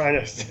 and he's trying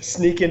to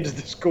sneak into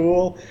the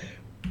school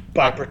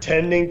by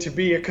pretending to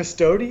be a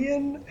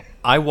custodian?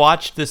 I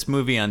watched this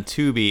movie on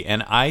Tubi,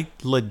 and I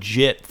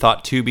legit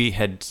thought Tubi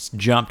had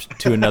jumped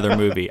to another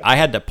movie. I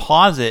had to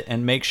pause it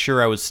and make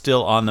sure I was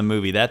still on the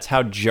movie. That's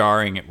how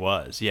jarring it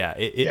was.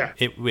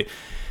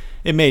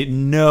 It made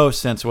no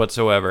sense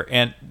whatsoever.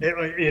 And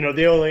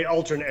the only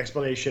alternate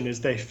explanation is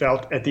they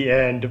felt at the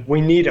end,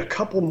 we need a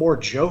couple more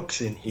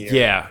jokes in here.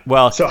 Yeah,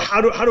 well, so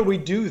how do we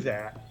do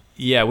that?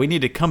 Yeah, we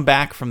need to come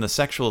back from the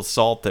sexual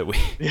assault that we.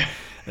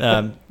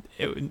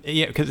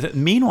 Because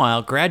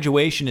meanwhile,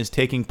 graduation is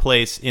taking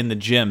place in the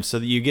gym, so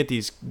that you get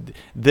these.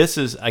 This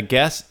is, I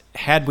guess,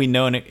 had we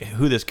known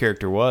who this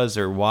character was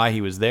or why he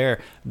was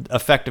there,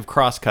 effective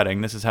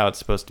cross-cutting. This is how it's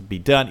supposed to be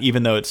done,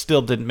 even though it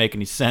still didn't make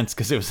any sense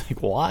because it was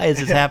like, why is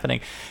this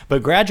happening?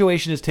 But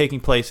graduation is taking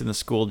place in the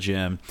school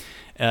gym.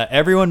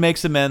 Everyone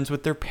makes amends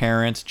with their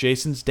parents.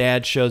 Jason's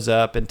dad shows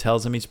up and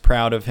tells him he's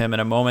proud of him in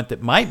a moment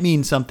that might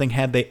mean something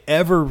had they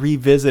ever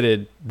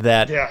revisited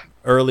that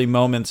early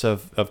moments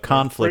of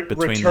conflict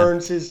between them.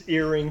 Returns his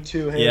earring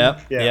to him.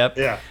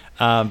 Yep.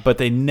 But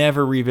they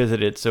never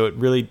revisited it, so it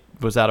really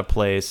was out of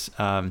place.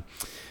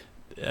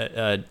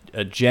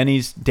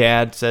 Jenny's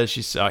dad says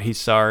he's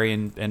sorry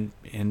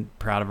and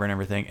proud of her and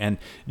everything. And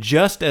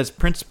just as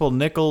Principal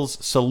Nichols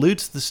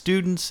salutes the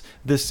students,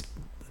 this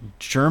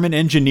German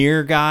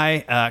engineer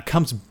guy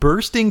comes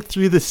bursting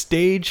through the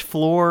stage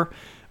floor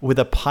with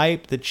a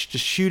pipe that's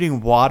just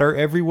shooting water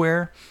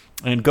everywhere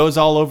and goes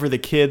all over the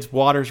kids.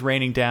 Water's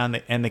raining down,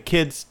 and the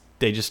kids,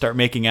 they just start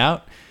making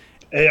out.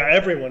 Yeah,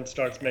 everyone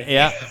starts making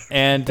out.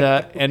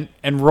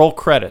 and roll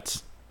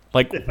credits.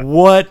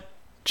 What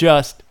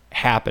just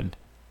happened?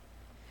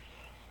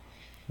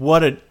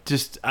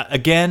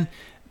 Again,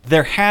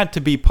 there had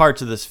to be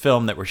parts of this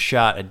film that were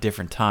shot at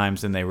different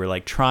times, and they were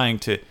trying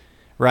to.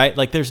 Right?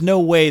 There's no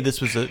way this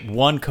was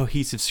one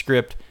cohesive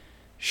script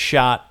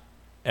shot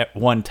at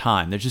one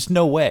time. There's just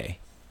no way.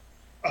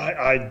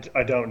 I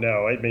don't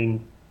know. I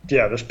mean,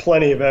 there's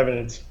plenty of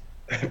evidence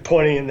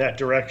pointing in that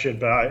direction,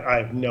 but I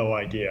have no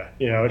idea.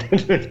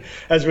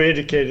 As we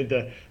indicated,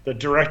 the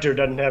director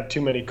doesn't have too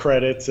many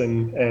credits,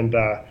 and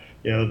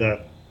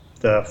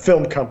the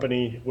film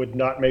company would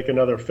not make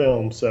another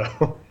film.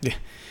 So,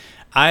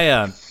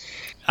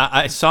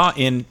 I saw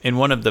in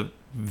one of the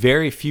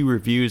very few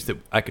reviews that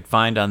I could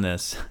find on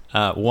this,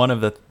 one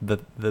of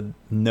the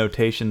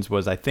notations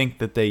was, I think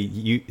that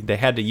they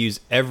had to use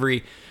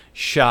every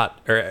shot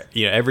or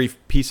every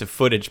piece of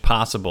footage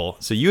possible.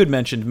 So you had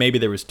mentioned maybe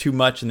there was too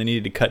much and they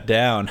needed to cut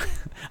down.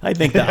 I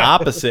think the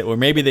opposite, where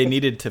maybe they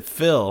needed to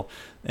fill,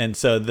 and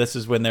so this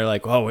is when they're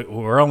like, "Oh,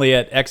 we're only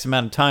at X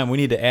amount of time. We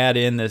need to add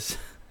in this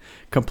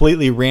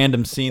completely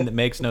random scene that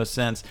makes no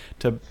sense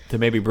to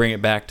maybe bring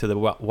it back to the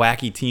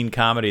wacky teen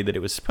comedy that it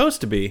was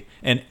supposed to be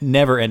and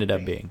never ended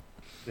up being."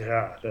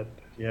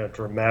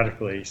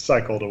 Dramatically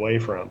cycled away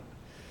from.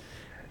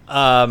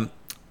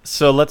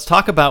 So let's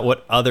talk about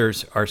what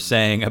others are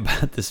saying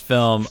about this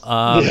film.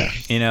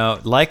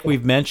 Like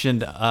we've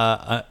mentioned,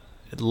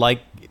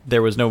 like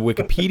there was no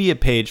Wikipedia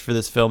page for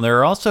this film, there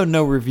are also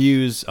no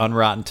reviews on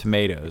Rotten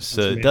Tomatoes.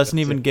 So it doesn't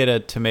even get a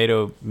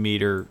tomato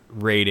meter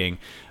rating.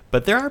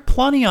 But there are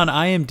plenty on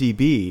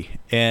IMDb,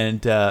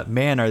 and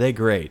man, are they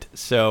great.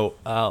 So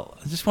I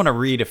just want to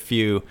read a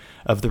few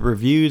of the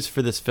reviews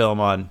for this film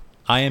on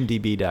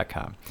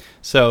IMDb.com.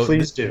 So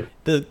please do.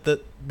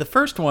 The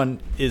first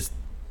one is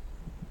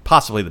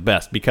possibly the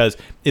best because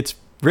it's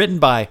written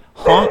by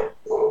Honk.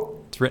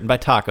 It's written by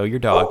Taco, your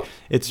dog.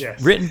 It's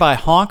written by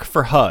Honk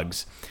for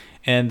Hugs,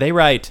 and they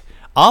write,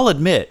 "I'll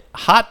admit,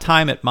 hot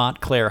time at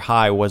Montclair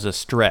High was a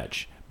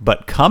stretch.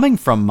 But coming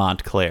from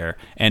Montclair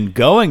and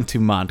going to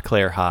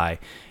Montclair High,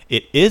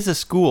 it is a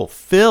school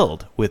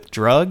filled with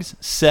drugs,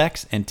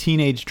 sex, and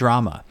teenage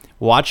drama.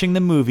 Watching the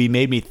movie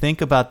made me think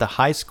about the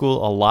high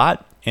school a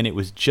lot, and it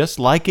was just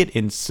like it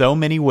in so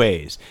many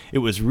ways. It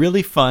was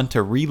really fun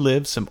to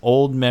relive some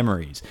old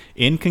memories.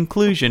 In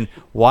conclusion,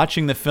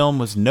 watching the film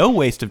was no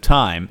waste of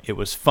time. It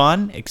was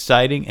fun,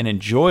 exciting, and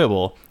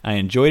enjoyable. I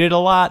enjoyed it a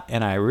lot,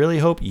 and I really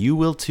hope you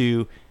will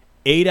too.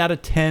 8 out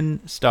of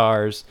 10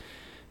 stars,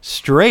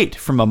 straight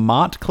from a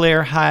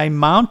Montclair High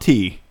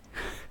Mountie.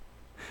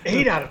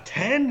 8 out of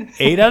 10?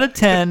 8 out of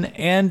 10,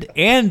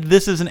 and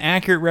this is an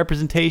accurate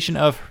representation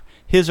of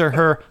his or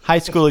her high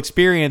school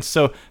experience.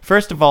 So,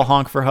 first of all,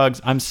 Honk for Hugs,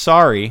 I'm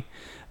sorry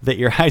that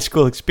your high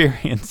school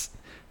experience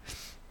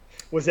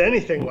was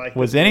anything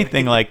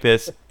like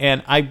this.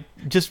 And I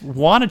just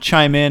want to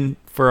chime in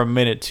for a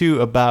minute, too,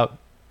 about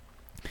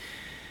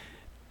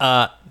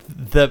I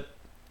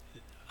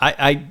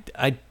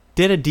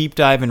did a deep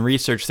dive in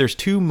research. There's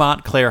 2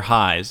 Montclair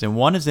Highs, and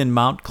one is in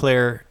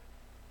Montclair,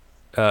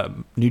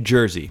 New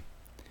Jersey,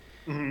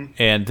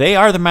 and they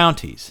are the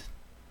Mounties.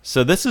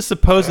 So this is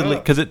supposedly,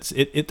 because it's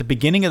at the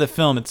beginning of the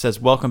film, it says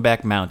 "Welcome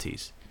back,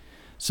 Mounties."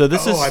 So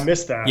this is, I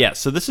missed that. Yeah,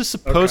 so this is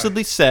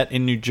supposedly set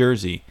in New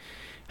Jersey.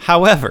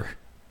 However,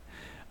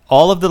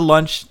 all of the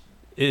lunch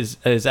is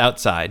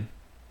outside.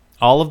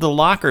 All of the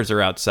lockers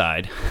are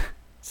outside.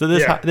 So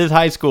this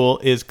high school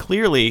is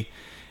clearly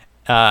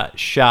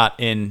shot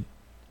in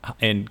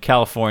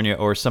California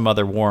or some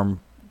other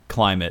warm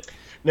climate.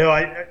 No,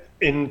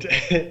 in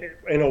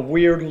a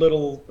weird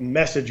little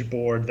message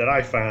board that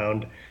I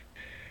found,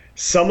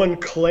 someone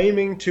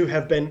claiming to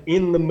have been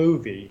in the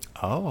movie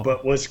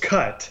but was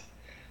cut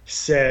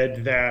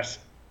said that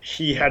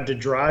he had to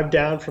drive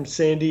down from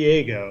San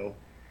Diego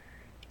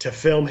to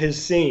film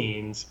his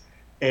scenes,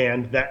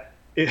 and that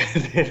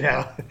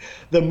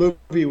the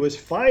movie was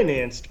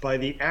financed by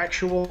the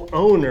actual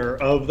owner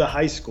of the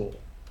high school.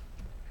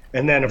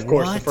 And then, of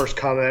course, the first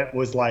comment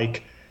was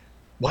like,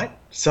 "What?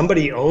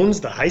 Somebody owns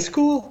the high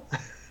school?"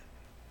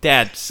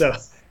 That's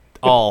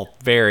all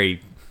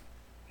very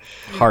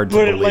hard to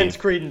believe. But it lends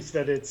credence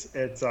that it's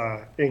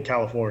in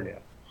California.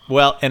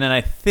 Well, and then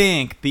I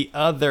think the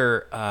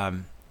other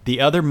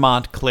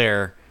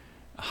Montclair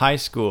High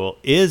School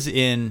is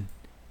in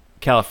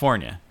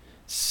California.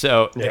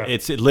 So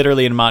it's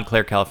literally in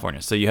Montclair,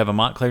 California. So you have a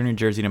Montclair, New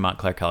Jersey, and a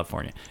Montclair,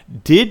 California.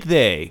 Did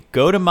they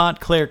go to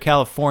Montclair,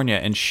 California,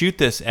 and shoot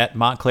this at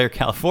Montclair,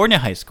 California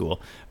High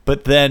School,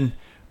 but then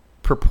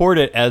purport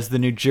it as the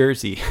New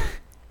Jersey?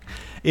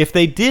 If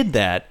they did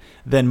that,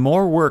 then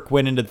more work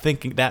went into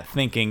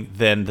thinking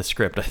than the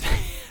script,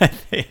 I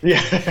think.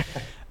 Yeah.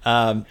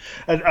 An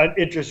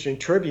interesting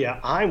trivia,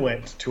 I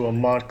went to a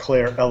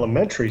Montclair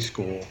elementary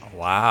school.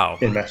 Wow.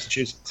 In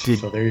Massachusetts.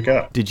 So there you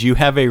go. Did you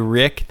have a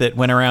Rick that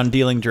went around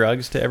dealing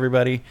drugs to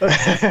everybody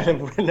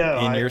no,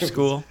 in your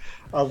school?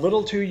 A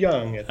little too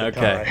young at the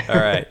time. Okay, all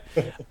right.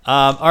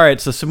 All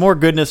right, so some more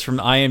goodness from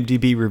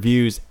IMDb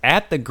reviews.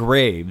 At the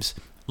Graves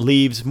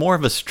leaves more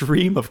of a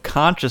stream of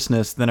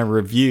consciousness than a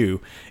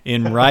review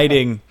in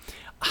writing,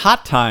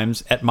 "Hot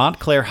Times at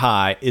Montclair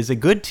High is a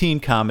good teen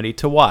comedy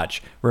to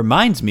watch.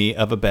 Reminds me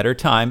of a better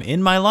time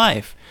in my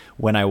life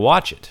when I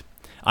watch it.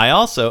 I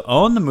also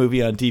own the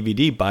movie on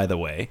DVD, by the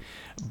way.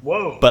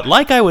 Whoa. But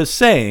like I was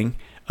saying,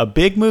 a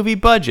big movie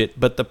budget,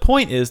 but the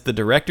point is the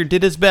director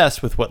did his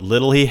best with what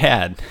little he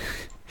had.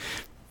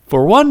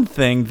 For one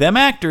thing, them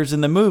actors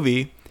in the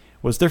movie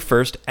was their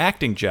first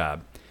acting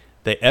job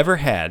they ever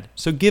had,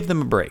 so give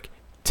them a break.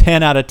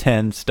 10 out of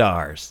 10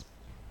 stars.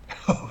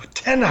 Oh,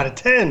 10 out of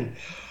 10.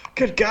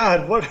 Good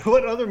God,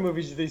 what other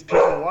movies are these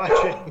people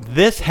watching?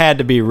 This had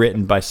to be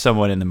written by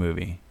someone in the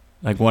movie,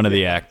 like one of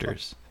the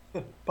actors.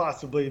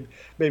 Possibly,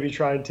 maybe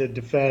trying to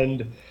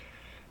defend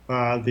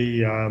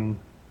the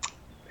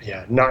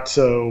not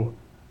so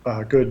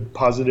good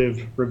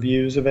positive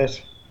reviews of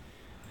it.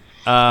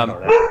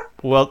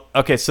 Well,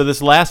 okay, so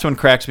this last one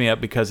cracks me up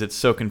because it's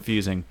so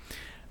confusing.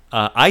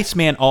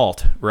 Iceman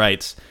Alt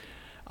writes,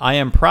 "I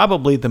am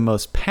probably the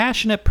most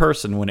passionate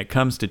person when it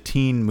comes to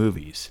teen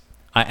movies.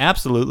 I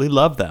absolutely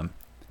love them.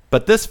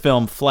 But this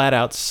film flat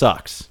out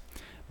sucks.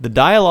 The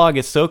dialogue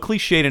is so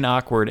cliched and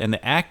awkward, and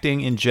the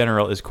acting in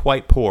general is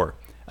quite poor.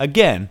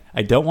 Again,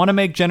 I don't want to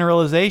make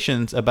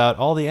generalizations about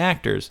all the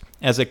actors.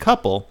 As a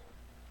couple,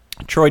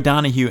 Troy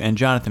Donahue and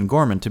Jonathan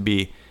Gorman,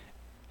 to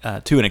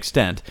an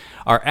extent,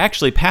 are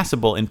actually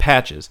passable in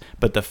patches,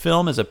 but the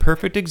film is a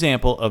perfect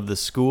example of the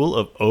school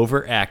of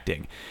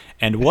overacting.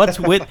 And what's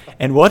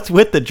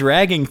with the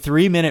dragging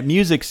 3-minute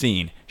music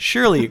scene?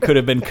 Surely it could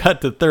have been cut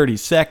to 30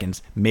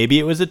 seconds. Maybe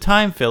it was a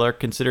time filler,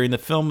 considering the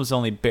film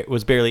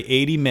was barely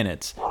 80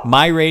 minutes.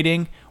 My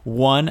rating,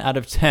 1 out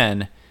of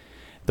 10.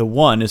 The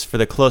 1 is for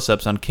the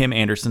close-ups on Kim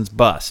Anderson's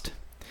bust."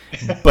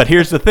 But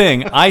here's the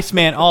thing: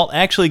 Iceman Alt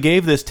actually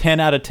gave this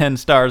 10 out of 10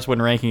 stars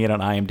when ranking it on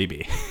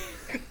IMDb.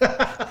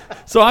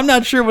 So I'm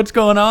not sure what's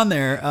going on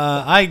there.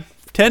 I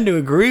tend to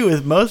agree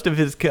with most of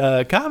his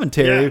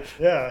commentary,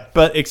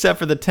 but except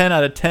for the 10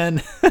 out of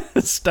 10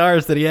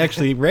 stars that he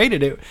actually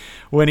rated it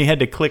when he had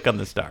to click on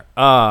the star.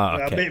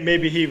 Okay.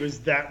 Maybe he was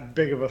that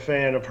big of a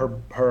fan of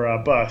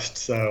her bust,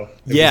 so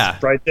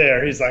was right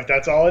there. He's like,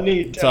 that's all I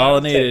need. That's all I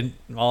needed.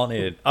 All I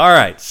needed. All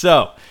right,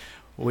 so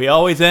we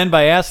always end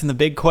by asking the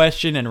big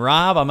question, and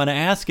Rob, I'm going to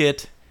ask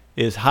it.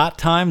 Is Hot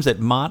Times at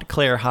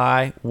Montclair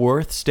High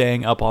worth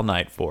staying up all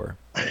night for?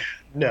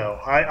 No,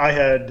 I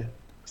had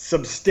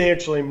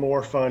substantially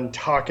more fun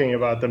talking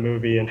about the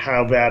movie and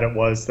how bad it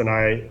was than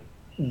I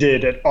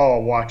did at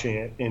all watching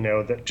it. You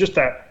know,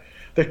 that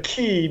the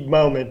key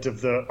moment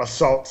of the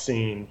assault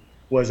scene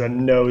was a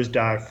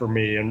nosedive for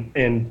me,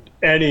 and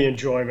any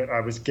enjoyment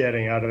I was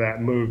getting out of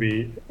that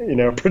movie, you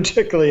know,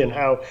 particularly in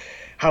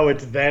how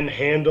it's then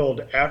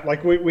handled.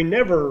 Like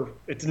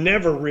it's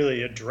never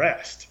really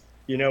addressed,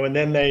 you know, and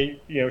then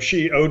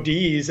she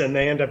ODs and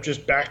they end up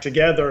just back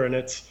together, and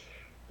it's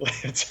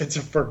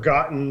a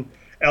forgotten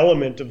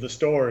element of the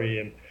story.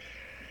 And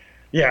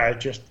yeah,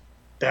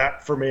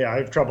 that for me, I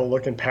have trouble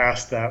looking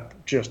past that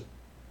just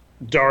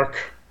dark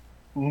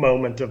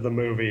moment of the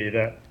movie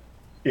that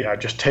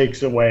just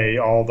takes away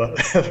all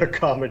the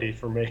comedy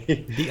for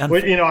me.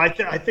 But, you know, I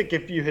think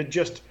if you had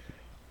just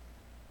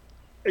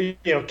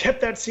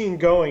kept that scene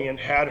going and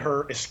had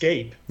her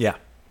escape,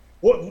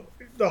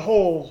 the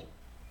whole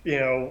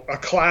a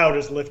cloud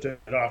is lifted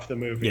off the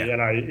movie,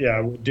 and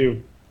I would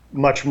do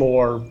much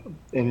more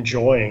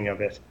enjoying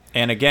of it.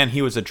 And again,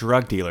 he was a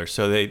drug dealer,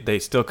 so they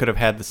still could have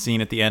had the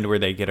scene at the end where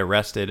they get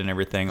arrested and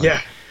everything.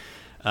 Yeah.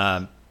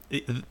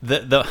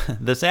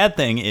 The sad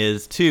thing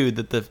is too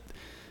that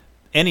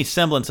any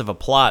semblance of a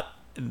plot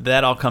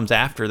that all comes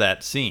after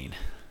that scene.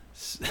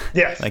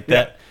 Yes.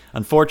 That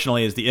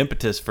unfortunately is the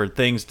impetus for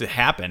things to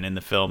happen in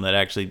the film that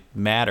actually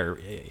matter,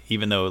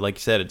 even though, like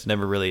you said, it's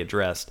never really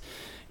addressed.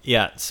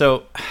 Yeah,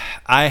 so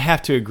I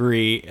have to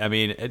agree. I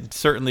mean,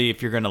 certainly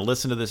if you're going to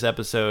listen to this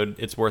episode,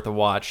 it's worth a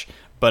watch.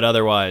 But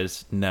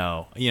otherwise,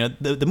 no. You know,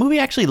 the movie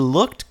actually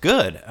looked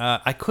good.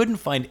 I couldn't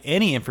find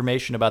any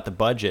information about the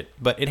budget,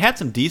 but it had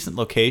some decent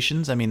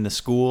locations. I mean, the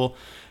school,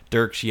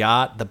 Dirk's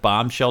yacht, the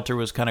bomb shelter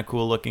was kind of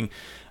cool looking.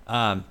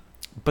 But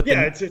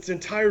it's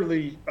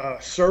entirely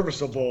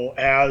serviceable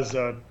as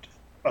a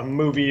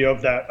movie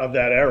of that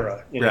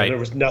era. You know, right. There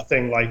was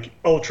nothing like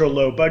ultra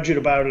low budget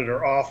about it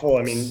or awful.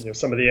 I mean,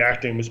 some of the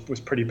acting was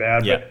pretty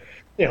bad, but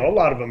a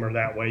lot of them are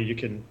that way. You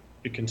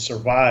can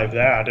survive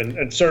that,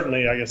 and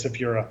certainly, I guess if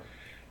you're a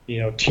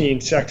teen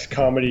sex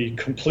comedy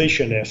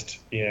completionist,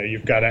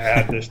 you've got to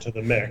add this to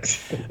the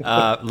mix.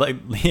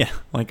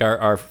 Like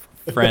our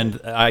friend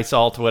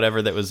Isalt,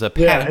 whatever, that was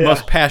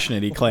most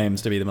passionate. He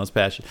claims to be the most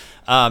passionate.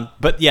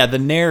 But yeah, the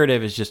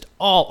narrative is just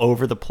all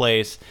over the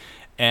place,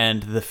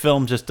 and the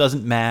film just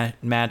doesn't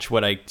match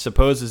what I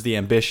suppose is the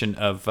ambition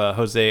of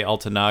Jose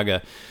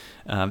Altanaga.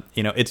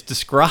 It's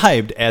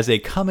described as a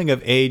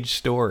coming-of-age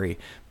story,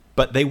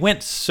 but they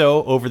went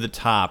so over the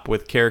top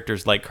with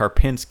characters like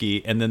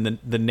Karpinski, and then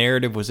the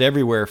narrative was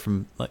everywhere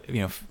from,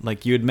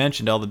 like you had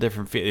mentioned, all the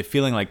different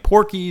feeling like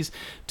Porky's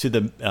to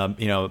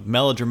the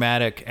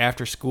melodramatic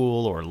after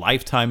school or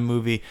Lifetime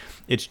movie.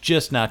 It's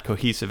just not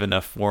cohesive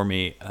enough for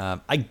me.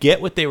 I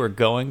get what they were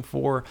going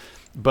for,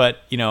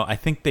 but I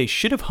think they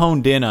should have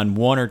honed in on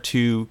one or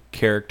two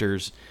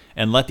characters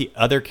and let the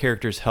other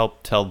characters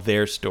help tell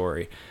their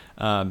story.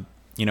 I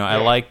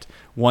liked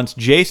once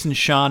Jason,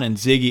 Sean, and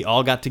Ziggy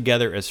all got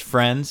together as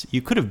friends. You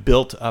could have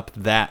built up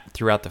that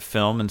throughout the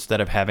film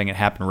instead of having it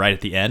happen right at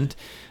the end.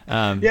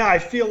 I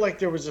feel like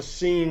there was a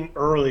scene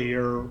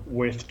earlier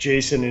with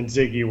Jason and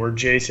Ziggy where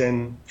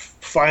Jason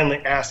finally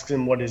asks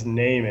him what his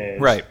name is.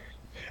 Right.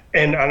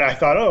 And I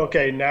thought,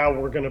 okay, now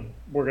we're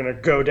gonna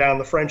go down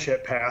the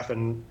friendship path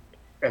and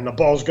the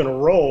ball's gonna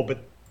roll,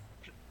 but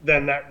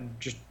then that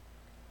just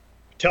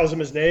tells him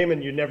his name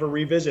and you never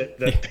revisit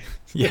that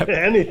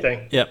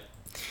anything. Yep.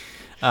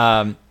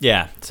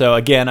 So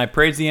again, I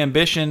praise the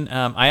ambition.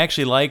 I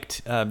actually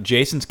liked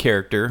Jason's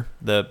character,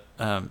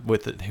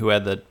 who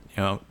had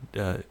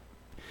the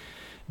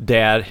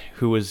dad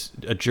who was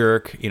a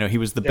jerk. He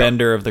was the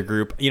bender of the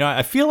group.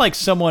 I feel like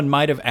someone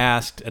might have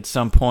asked at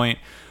some point,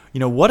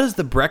 what does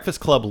the Breakfast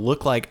Club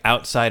look like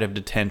outside of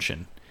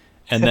detention,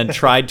 and then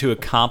tried to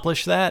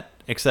accomplish that.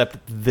 Except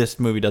this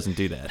movie doesn't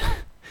do that.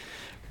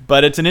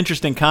 But it's an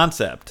interesting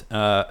concept.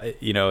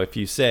 If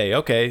you say,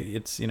 okay,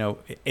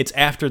 it's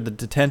after the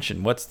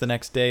detention. What's the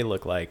next day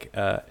look like?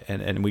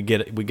 And we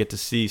get to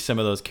see some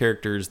of those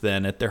characters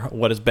then at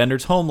what does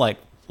Bender's home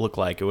look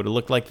like? It would have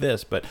looked like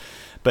this, but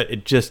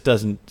it just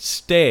doesn't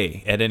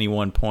stay at any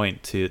one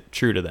point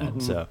true to that. Mm-hmm.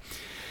 So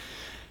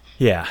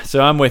yeah,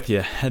 so I'm with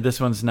you. This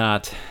one's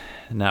not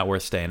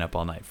worth staying up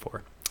all night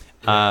for.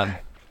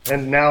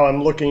 And now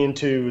I'm looking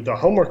into the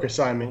homework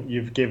assignment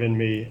you've given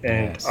me,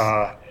 and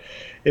yes.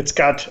 It's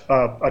got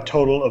a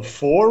total of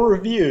 4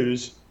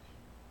 reviews,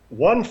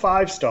 1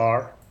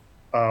 5-star,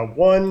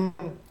 1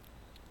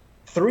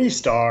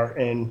 3-star,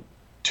 and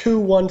 2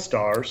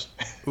 1-stars.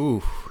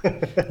 Ooh.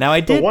 Now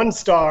I did. The 1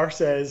 star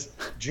says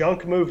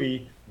junk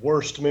movie,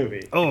 worst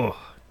movie. Oh.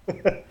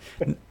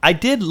 I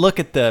did look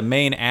at the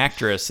main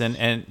actress,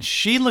 and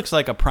she looks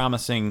like a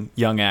promising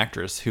young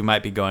actress who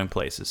might be going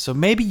places. So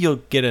maybe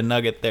you'll get a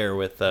nugget there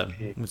with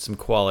some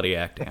quality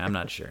acting. I'm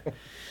not sure.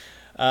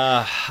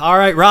 All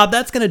right, Rob,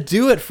 that's going to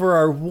do it for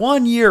our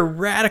 1-year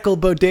Radical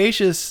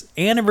Bodacious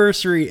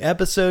anniversary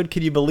episode.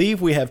 Can you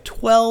believe we have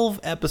 12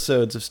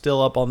 episodes of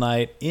Still Up All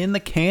Night in the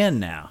can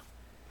now?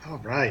 All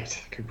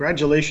right.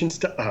 Congratulations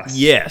to us.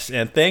 Yes,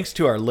 and thanks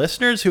to our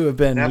listeners who have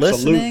been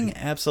Absolutely. listening.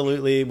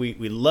 Absolutely.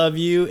 We love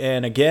you.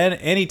 And again,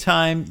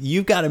 anytime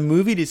you've got a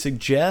movie to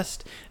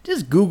suggest,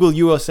 just Google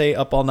USA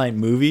Up All Night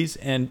Movies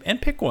and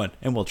pick one,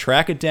 and we'll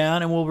track it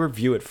down and we'll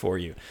review it for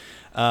you.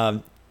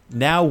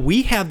 Now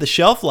we have the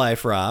shelf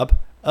life, Rob,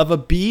 of a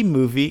B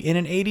movie in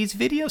an 80s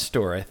video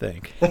store, I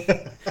think.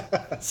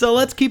 So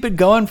let's keep it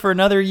going for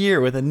another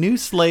year with a new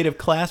slate of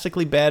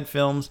classically bad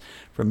films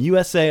from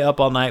USA Up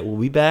All Night. We'll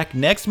be back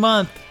next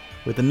month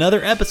with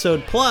another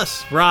episode,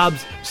 plus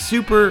Rob's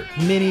super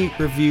mini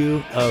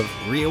review of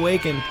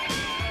Reawaken.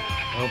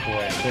 Oh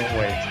boy, I can't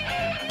wait.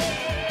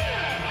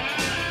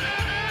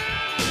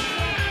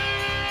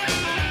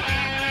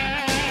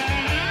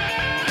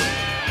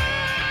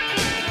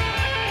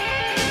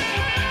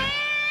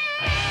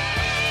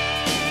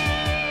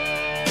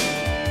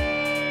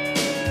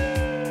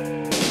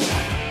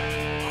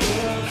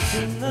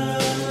 In the